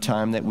for the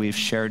time that we've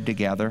shared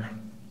together.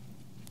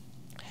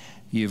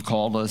 You've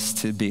called us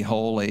to be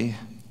holy,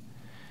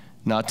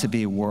 not to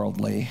be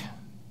worldly.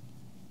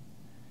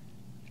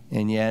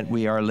 And yet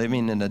we are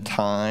living in a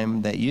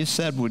time that you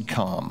said would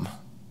come,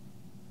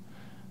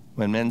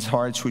 when men's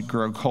hearts would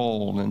grow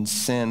cold and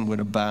sin would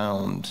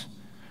abound,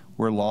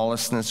 where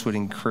lawlessness would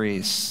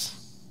increase.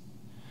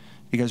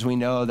 Because we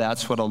know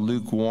that's what a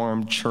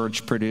lukewarm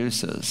church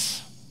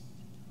produces.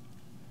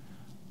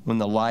 When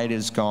the light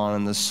is gone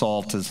and the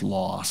salt is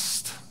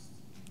lost.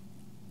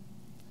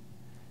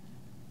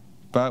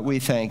 But we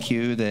thank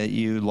you that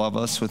you love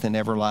us with an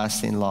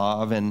everlasting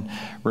love, and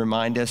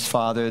remind us,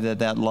 Father, that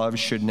that love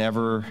should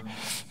never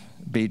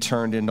be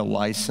turned into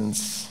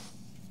license,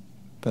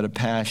 but a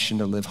passion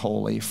to live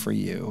holy for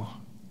you.